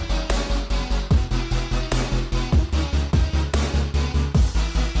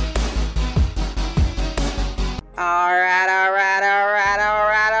 All right.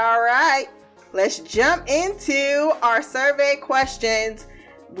 let's jump into our survey questions.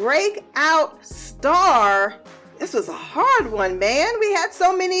 Breakout star. This was a hard one, man. We had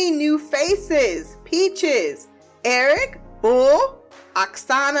so many new faces. Peaches, Eric, Bull,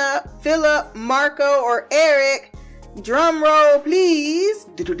 Oksana, Philip, Marco, or Eric. Drum roll, please.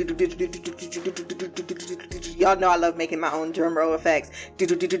 Y'all know I love making my own drum roll effects.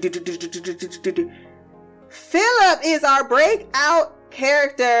 Philip is our breakout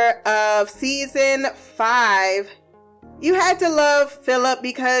character of season 5. You had to love Philip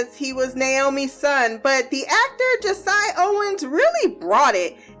because he was Naomi's son, but the actor Josiah Owens really brought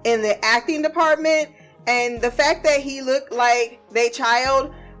it in the acting department, and the fact that he looked like their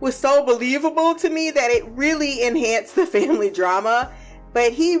child was so believable to me that it really enhanced the family drama.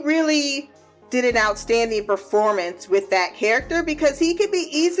 But he really did an outstanding performance with that character because he could be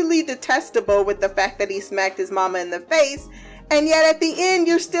easily detestable with the fact that he smacked his mama in the face, and yet at the end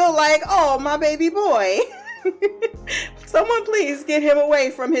you're still like, oh, my baby boy. Someone please get him away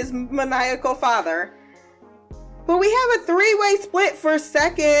from his maniacal father. But we have a 3-way split for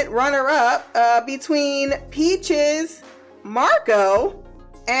second runner-up between Peaches, Marco,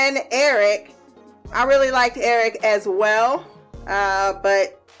 and Eric. I really liked Eric as well,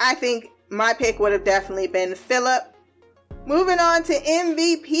 but I think my pick would have definitely been Philip. Moving on to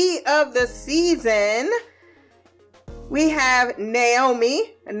MVP of the season, we have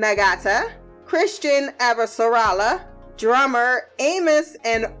Naomi Nagata, Christian Avasarala, drummer Amos,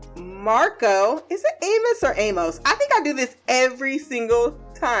 and Marco. Is it Amos or Amos? I think I do this every single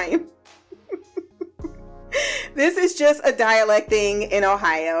time. This is just a dialect thing in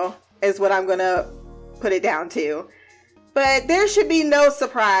Ohio, is what I'm going to put it down to. But there should be no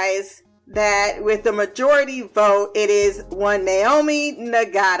surprise that with the majority vote, it is one Naomi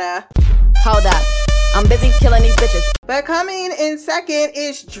Nagata. Hold up. I'm busy killing these bitches. But coming in second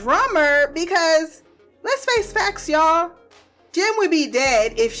is drummer because, let's face facts, y'all. Jim would be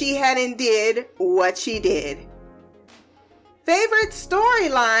dead if she hadn't did what she did. Favorite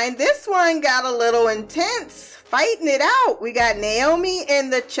storyline, this one got a little intense. Fighting it out. We got Naomi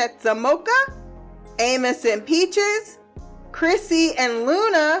and the Chetzamoka, Amos and Peaches, Chrissy and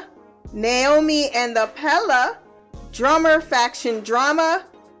Luna, Naomi and the Pella, drummer faction drama,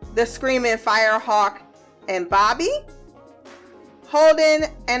 the Screaming Firehawk and Bobby, Holden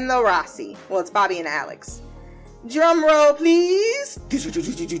and the Rossi. Well, it's Bobby and Alex. Drum roll, please.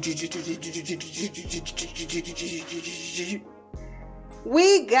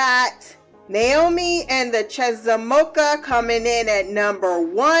 We got Naomi and the Chezamoka coming in at number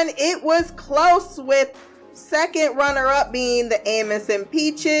 1. It was close, with second runner-up being the Amos and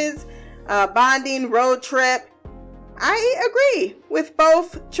Peaches bonding road trip. I agree with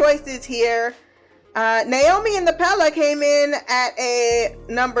both choices here. Naomi and the Pella came in at a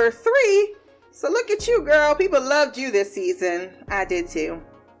number 3. So look at you, girl. People loved you this season. I did too.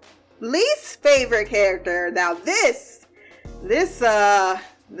 Least favorite character. Now this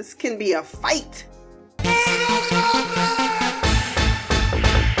can be a fight.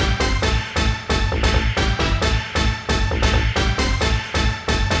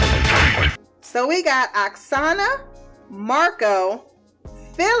 So we got Oksana, Marco,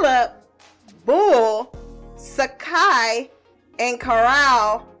 Philip, Bull, Sakai, and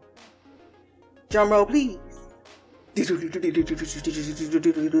Corral. Drum roll, please.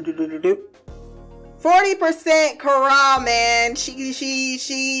 40% Corral, man.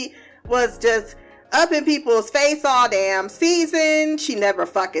 She was just up in people's face all damn season. She never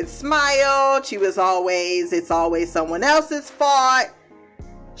fucking smiled. She was always, it's always someone else's fault.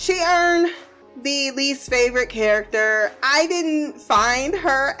 She earned the least favorite character. I didn't find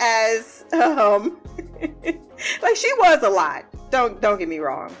her as like, she was a lot. Don't get me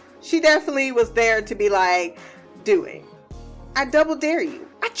wrong. She definitely was there to be like, do it. I double dare you.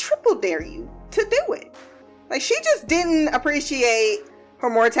 I triple dare you to do it. Like, she just didn't appreciate her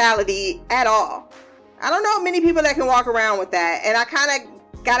mortality at all. I don't know many people that can walk around with that, and I kind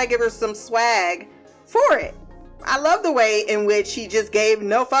of gotta give her some swag for it. I love the way in which she just gave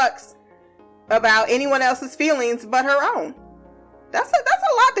no fucks about anyone else's feelings but her own. That's a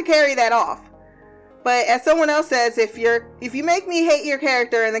lot to carry that off. But as someone else says, if you make me hate your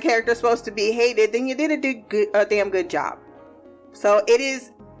character and the character's supposed to be hated, then you did a damn good job. So it is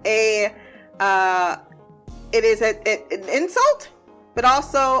an insult, but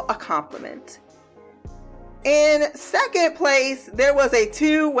also a compliment. In second place, there was a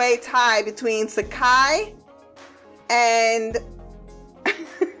 2-way tie between Sakai and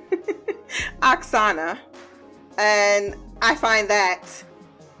Oksana, and I find that,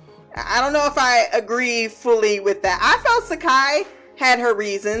 I don't know if I agree fully with that. I felt Sakai had her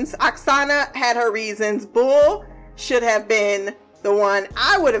reasons. Oksana had her reasons. Bull should have been the one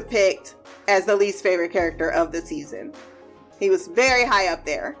I would have picked as the least favorite character of the season. He was very high up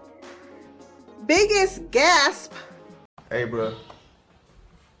there. Biggest gasp. Hey, bro.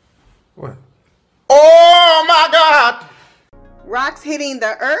 What? Oh my God! Rocks hitting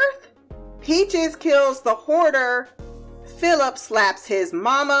the earth. Peaches kills the hoarder. Philip slaps his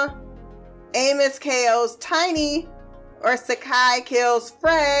mama. Amos KOs Tiny. Or Sakai kills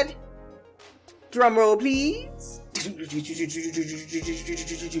Fred. Drum roll, please.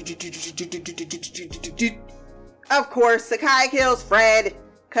 Of course, Sakai kills Fred.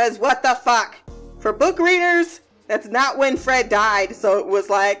 Cause what the fuck? For book readers, that's not when Fred died. So it was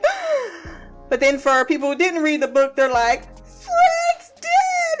like... But then for people who didn't read the book, they're like, Fred's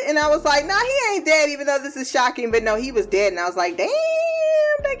dead! And I was like, nah, he ain't dead, even though this is shocking. But no, he was dead. And I was like, damn,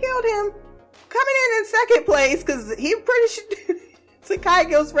 they killed him. Coming in second place, because he pretty sure... Sakai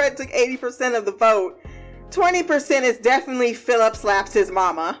kills Fred took 80% of the vote. 20% is definitely Philip slaps his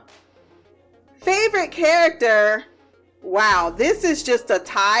mama. Favorite character... Wow, this is just a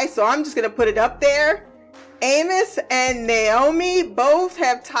tie, so I'm just going to put it up there. Amos and Naomi both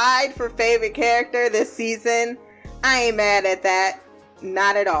have tied for favorite character this season. I ain't mad at that.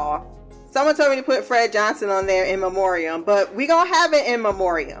 Not at all. Someone told me to put Fred Johnson on there in memoriam, but we gonna have it in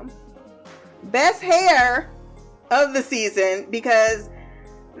memoriam. Best hair of the season, because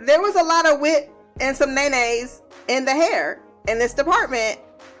there was a lot of wit and some nays in the hair in this department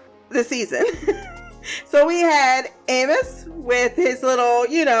this season. So we had Amos with his little,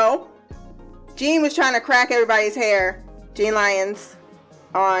 you know, Gene was trying to crack everybody's hair. Gene Lyons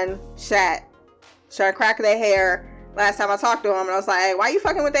on Shat. Trying to crack their hair. Last time I talked to him, and I was like, hey, why you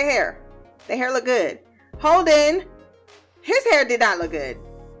fucking with their hair? Their hair look good. Holden, his hair did not look good.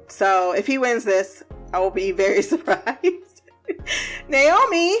 So if he wins this, I will be very surprised.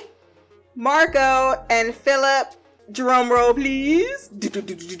 Naomi, Marco, and Philip. Drum roll, please.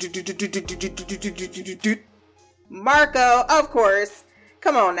 Marco, of course.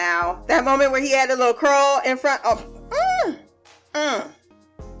 Come on now. That moment where he had a little curl in front of...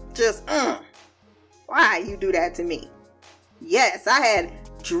 Why you do that to me? Yes, I had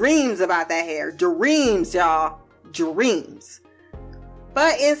dreams about that hair. Dreams, y'all. Dreams.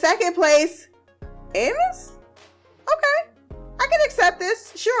 But in second place, Amos? Okay. I can accept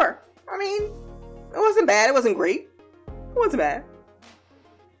this. Sure. I mean, it wasn't bad. It wasn't great. It wasn't bad.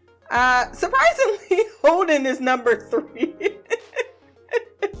 Surprisingly, Holden is number 3.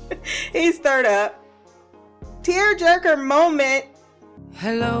 He's third up. Tearjerker moment.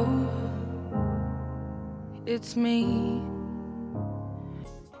 Hello, it's me.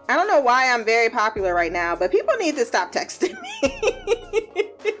 I don't know why I'm very popular right now, but people need to stop texting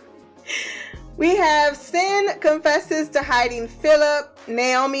me. We have Sin confesses to hiding Philip.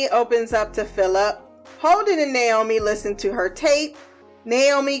 Naomi opens up to Philip. Holden and Naomi listen to her tape.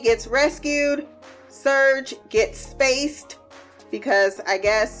 Naomi gets rescued. Serge gets spaced because I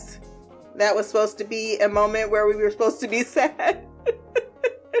guess that was supposed to be a moment where we were supposed to be sad.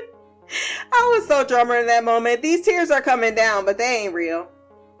 I was so drummer in that moment. These tears are coming down, but they ain't real.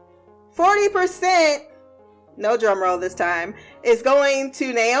 40%, no drum roll this time, is going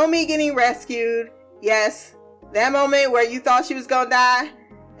to Naomi getting rescued. Yes, that moment where you thought she was gonna die,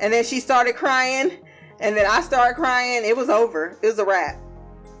 and then she started crying, and then I started crying. It was over. It was a wrap.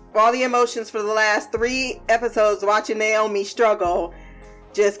 All the emotions for the last 3 episodes watching Naomi struggle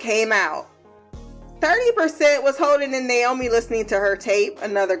just came out. 30% was Holden and Naomi listening to her tape.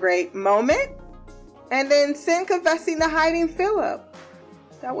 Another great moment. And then Sin confessing to hiding Philip.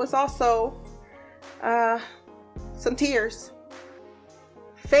 That was also some tears.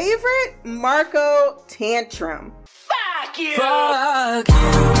 Favorite Marco tantrum. Fuck you! Fuck you,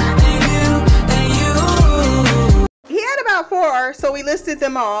 and you. He had about 4, so we listed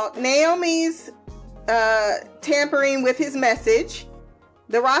them all. Naomi's tampering with his message.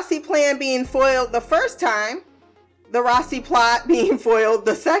 The Rossi plan being foiled the first time. The Rossi plot being foiled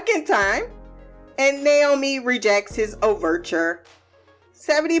the second time. And Naomi rejects his overture.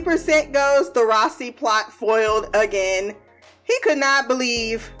 70% goes the Rossi plot foiled again. He could not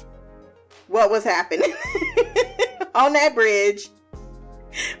believe what was happening on that bridge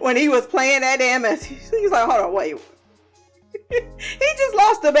when he was playing that damn message. He's like, hold on, wait. He just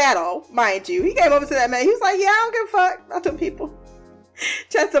lost the battle, mind you. He came over to that man. He was like, yeah, I don't give a fuck about them people.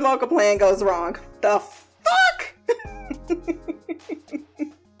 Chetsamoka plan goes wrong. The fuck?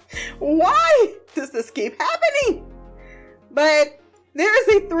 Why does this keep happening? But there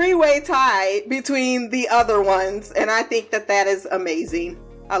is a 3-way tie between the other ones, and I think that that is amazing.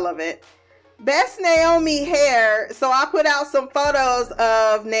 I love it. Best Naomi hair. So I put out some photos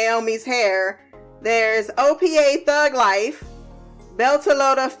of Naomi's hair. There's OPA Thug Life,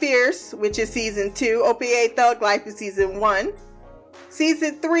 Beltalowda Fierce, which is season 2. OPA Thug Life is season 1.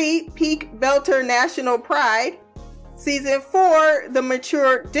 Season 3, Peak Belter National Pride. Season 4, The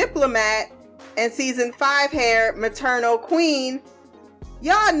Mature Diplomat. And season 5 hair, Maternal Queen.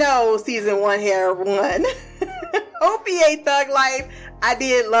 Y'all know season 1 hair won. OPA Thug Life, I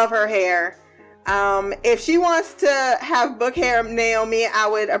did love her hair. If she wants to have book hair Naomi, I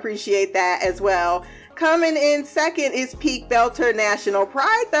would appreciate that as well. Coming in second is Peak Belter National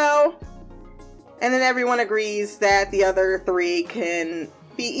Pride though. And then everyone agrees that the other 3 can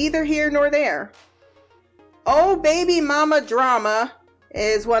be either here nor there. Oh Baby Mama Drama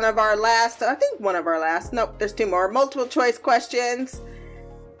is one of our last, nope, there's 2 more multiple choice questions.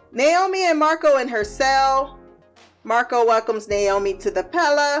 Naomi and Marco in her cell. Marco welcomes Naomi to the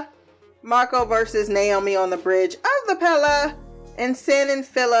Pella. Marco versus Naomi on the bridge of the Pella. And Sin and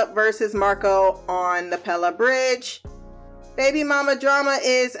Philip versus Marco on the Pella Bridge. Baby Mama Drama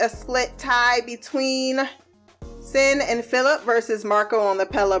is a split tie between Sin and Philip versus Marco on the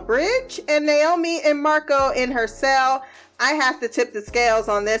Pella Bridge. And Naomi and Marco in her cell. I have to tip the scales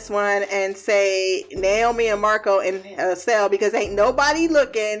on this one and say Naomi and Marco in a cell because ain't nobody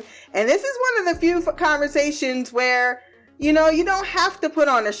looking. And this is one of the few conversations where, you know, you don't have to put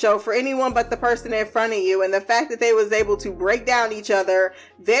on a show for anyone but the person in front of you. And the fact that they was able to break down each other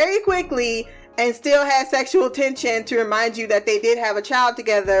very quickly and still had sexual tension to remind you that they did have a child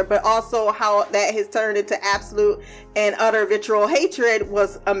together, but also how that has turned into absolute and utter vitriol hatred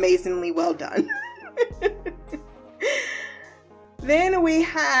was amazingly well done. Then we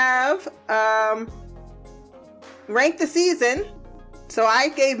have Rank the Season. So I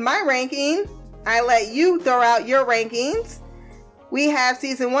gave my ranking. I let you throw out your rankings. We have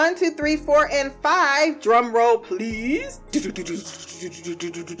season 1, 2, 3, 4, and 5. Drum roll, please.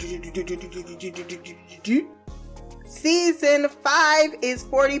 Season 5 is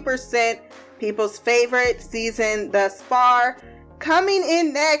 40% people's favorite season thus far. Coming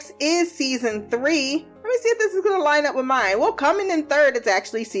in next is season 3. Let me see if this is going to line up with mine. Well, coming in third is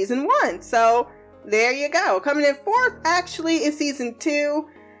actually season 1. So there you go. Coming in fourth actually is season 2.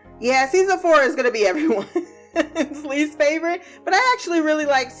 Yeah, season 4 is going to be everyone's least favorite. But I actually really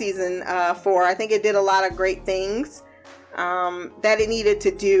like season 4. I think it did a lot of great things that it needed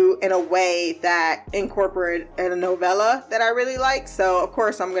to do in a way that incorporated a novella that I really like. So, of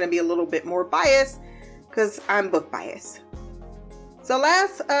course, I'm going to be a little bit more biased because I'm book biased. So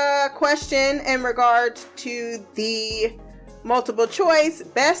last question in regards to the multiple choice,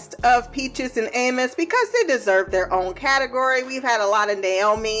 best of Peaches and Amos, because they deserve their own category. We've had a lot of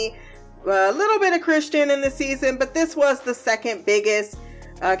Naomi, a little bit of Christian in the season, but this was the second biggest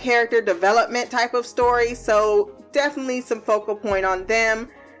character development type of story. So definitely some focal point on them.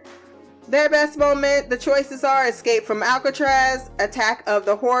 Their best moment, the choices are Escape from Alcatraz, Attack of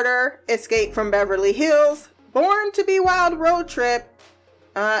the Hoarder, Escape from Beverly Hills, Born to Be Wild Road Trip,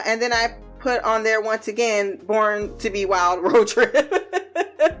 and then I put on there once again, Born to Be Wild Road Trip.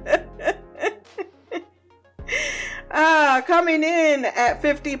 Coming in at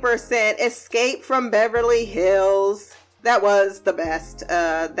 50%, Escape from Beverly Hills. That was the best.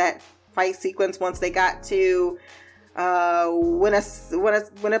 That fight sequence once they got to when a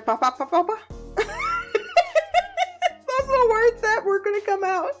papa. Those are the words that were going to come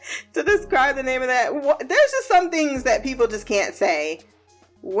out to describe the name of that. There's just some things that people just can't say.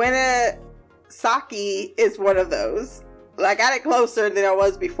 Winnesaki is one of those. I got it closer than I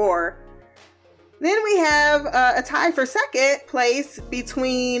was before. Then we have a tie for second place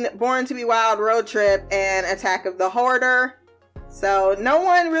between Born to Be Wild Road Trip and Attack of the Hoarder. So no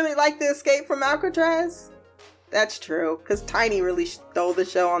one really liked the Escape from Alcatraz. That's true, because Tiny really stole the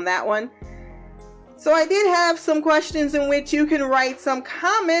show on that one. So I did have some questions in which you can write some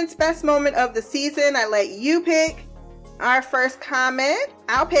comments. Best moment of the season, I let you pick. Our first comment,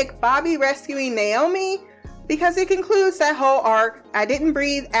 I'll pick Bobby rescuing Naomi because it concludes that whole arc. I didn't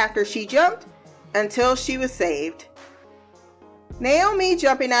breathe after she jumped until she was saved. Naomi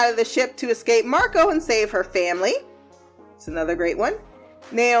jumping out of the ship to escape Marco and save her family. It's another great one.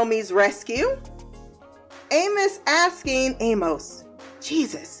 Naomi's rescue. Amos asking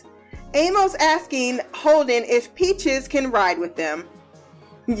Holden if Peaches can ride with them.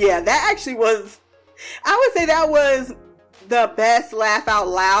 Yeah, that actually was, I would say that was the best laugh out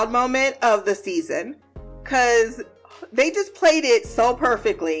loud moment of the season. Because they just played it so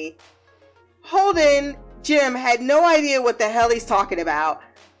perfectly. Holden, Jim, had no idea what the hell he's talking about.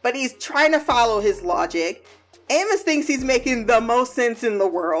 But he's trying to follow his logic. Amos thinks he's making the most sense in the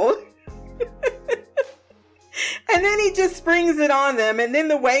world. And then he just springs it on them. And then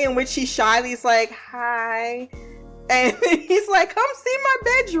the way in which he shyly's like, hi. And he's like, come see my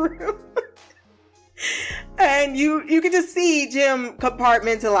bedroom. And you can just see Jim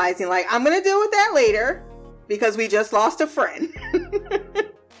compartmentalizing, like, I'm going to deal with that later because we just lost a friend.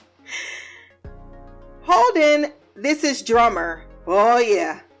 Holden, this is Drummer. Oh,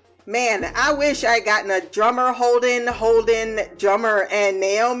 yeah. Man, I wish I gotten a Drummer, Holden, Drummer, and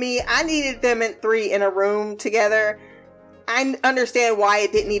Naomi. I needed them in 3 in a room together. I understand why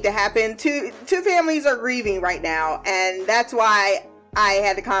it didn't need to happen. Two families are grieving right now, and that's why I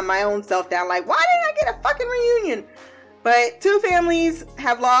had to calm my own self down. Like, why didn't I get a fucking reunion? But 2 families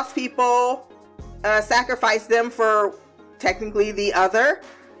have lost people, sacrificed them for technically the other.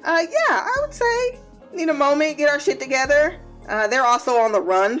 Yeah, I would say need a moment, get our shit together. They're also on the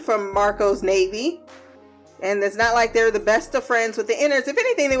run from Marco's Navy. And it's not like they're the best of friends with the Inners. If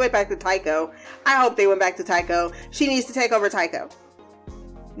anything, they went back to Tycho. I hope they went back to Tycho. She needs to take over Tycho.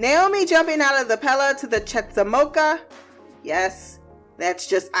 Naomi jumping out of the Pella to the Chetzamoka. Yes, that's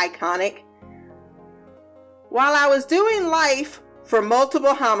just iconic. While I was doing life for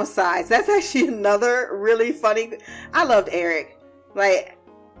multiple homicides. That's actually another really funny. I loved Eric. Like,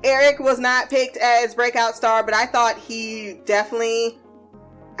 Eric was not picked as breakout star, but I thought he definitely,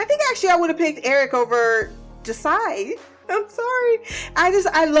 I think actually I would have picked Eric over Desai. I'm sorry.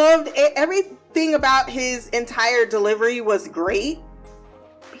 I loved everything about his entire delivery was great.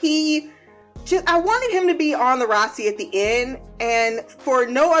 I wanted him to be on the Rossi at the end, and for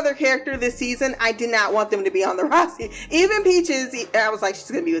no other character this season, I did not want them to be on the Rossi. Even Peaches, I was like,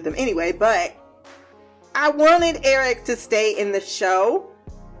 she's gonna be with them anyway, but I wanted Eric to stay in the show.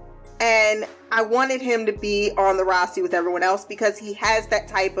 And I wanted him to be on the Rossi with everyone else because he has that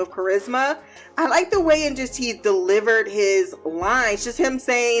type of charisma. I like the way in just he delivered his lines. Just him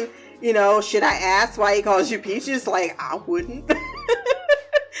saying, you know, should I ask why he calls you Peaches? Like, I wouldn't.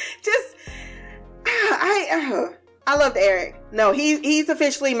 Just, I loved Eric. No, he's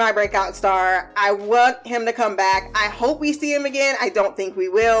officially my breakout star. I want him to come back. I hope we see him again. I don't think we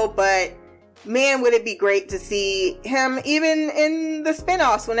will, but man, would it be great to see him even in the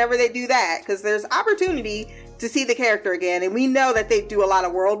spinoffs whenever they do that, because there's opportunity to see the character again, and we know that they do a lot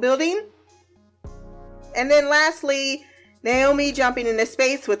of world building. And then lastly, Naomi jumping into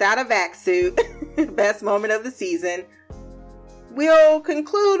space without a vac suit. Best moment of the season. We'll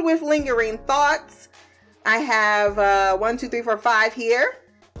conclude with lingering thoughts. I have 1, 2, 3, 4, 5 here.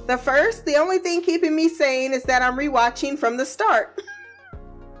 The only thing keeping me sane is that I'm rewatching from the start.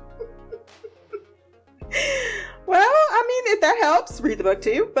 Well, I mean, if that helps, read the book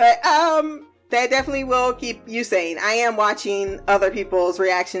too. But that definitely will keep you sane. I am watching other people's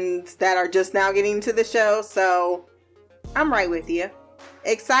reactions that are just now getting to the show, so I'm right with you.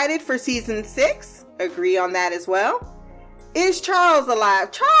 Excited for season 6. Agree on that as well. Is Charles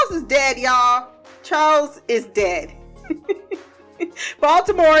alive? Charles is dead, y'all. Charles is dead.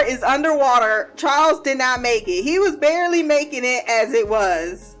 Baltimore is underwater. Charles did not make it. He was barely making it as it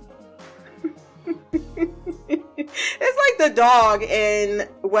was. It's like the dog in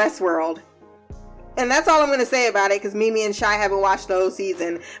Westworld. And that's all I'm going to say about it, because Mimi and Shy haven't watched the whole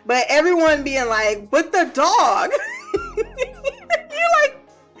season. But everyone being like, but the dog. You're like,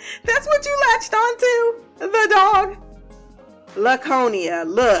 that's what you latched onto? The dog? Laconia,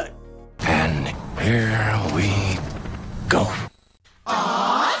 look. And here we go.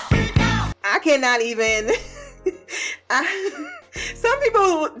 I cannot even. Some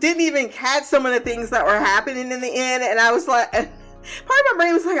people didn't even catch some of the things that were happening in the end, and I was like, part of my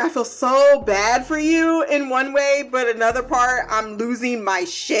brain was like, I feel so bad for you in one way, but another part, I'm losing my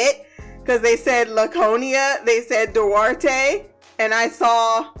shit, because they said Laconia, they said Duarte, and I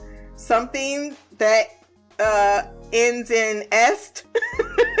saw something that ends in est.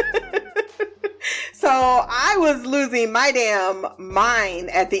 So I was losing my damn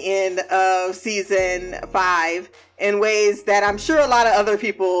mind at the end of season 5 in ways that I'm sure a lot of other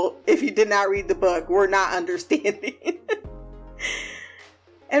people, if you did not read the book, were not understanding.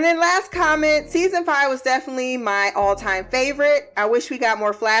 And then last comment, season 5 was definitely my all-time favorite. I wish we got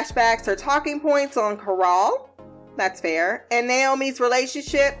more flashbacks or talking points on Caral. That's fair. And Naomi's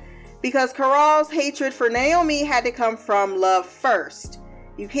relationship, because Caral's hatred for Naomi had to come from love first.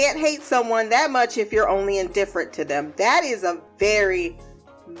 You can't hate someone that much if you're only indifferent to them. That is a very,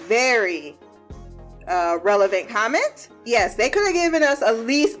 very relevant comment. Yes, they could have given us at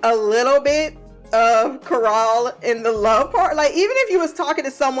least a little bit of Caral in the love part. Like, even if you was talking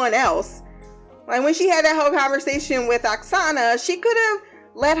to someone else, like when she had that whole conversation with Oksana, she could have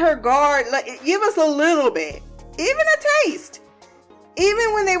let her guard, like, give us a little bit, even a taste.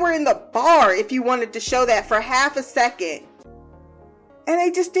 Even when they were in the bar, if you wanted to show that for half a second. And they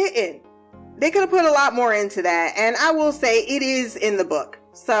just didn't. They could have put a lot more into that. And I will say it is in the book.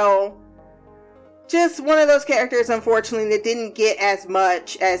 So, just one of those characters, unfortunately, that didn't get as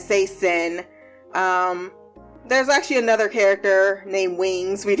much as, say, Sin. There's actually another character named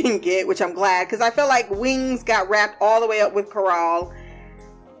Wings we didn't get, which I'm glad. Because I feel like Wings got wrapped all the way up with Coral.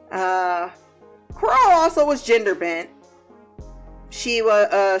 Coral also was gender bent. She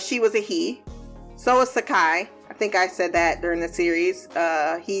was a he. So was Sakai. I think I said that during the series.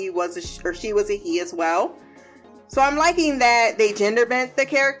 She was a he as well. So I'm liking that they gender bent the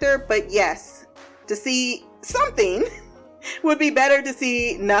character, but yes, to see something would be better to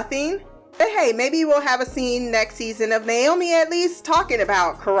see nothing. But hey, maybe we'll have a scene next season of Naomi at least talking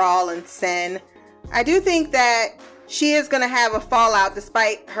about Coral and Sen. I do think that she is going to have a fallout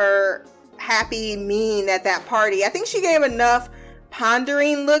despite her happy mean at that party. I think she gave enough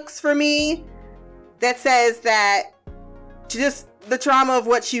pondering looks for me that says that just the trauma of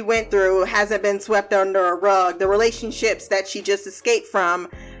what she went through hasn't been swept under a rug. The relationships that she just escaped from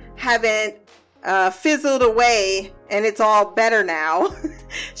haven't fizzled away, and it's all better now.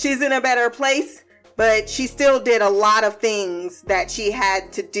 She's in a better place, but she still did a lot of things that she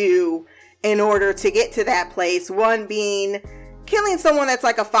had to do in order to get to that place. One being killing someone that's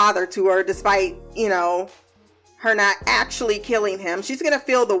like a father to her, despite, her not actually killing him. She's going to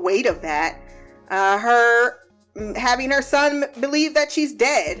feel the weight of that. Her having her son believe that she's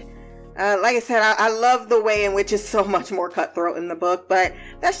dead. Like I said, I love the way in which it's so much more cutthroat in the book, but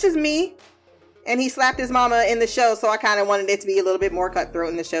that's just me. And he slapped his mama in the show, so I kind of wanted it to be a little bit more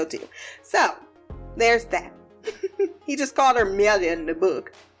cutthroat in the show too. So, there's that. He just called her Melia in the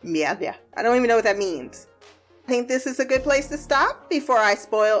book. Melia. I don't even know what that means. I think this is a good place to stop before I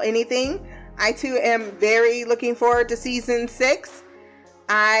spoil anything. I too am very looking forward to season 6.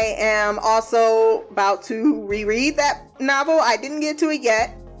 I am also about to reread that novel. I didn't get to it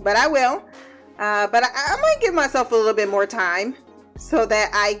yet, but I will. But I might give myself a little bit more time so that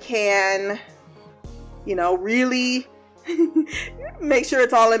I can, really make sure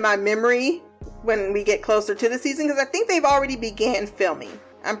it's all in my memory when we get closer to the season, because I think they've already began filming.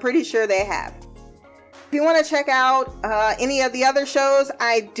 I'm pretty sure they have. If you want to check out any of the other shows,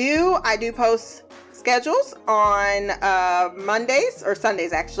 I do post schedules on Mondays or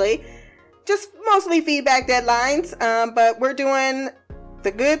Sundays, actually. Just mostly feedback deadlines. But we're doing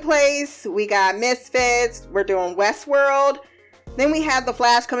The Good Place. We got Misfits. We're doing Westworld. Then we have The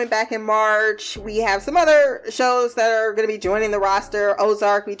Flash coming back in March. We have some other shows that are going to be joining the roster.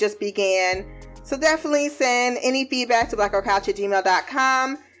 Ozark, we just began. So definitely send any feedback to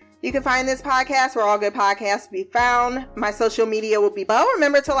blackgirlcouch@gmail.com. You can find this podcast where all good podcasts be found. My social media will be below.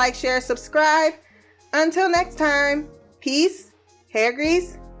 Remember to like, share, subscribe. Until next time, peace, hair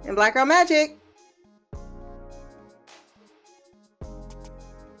grease, and black girl magic.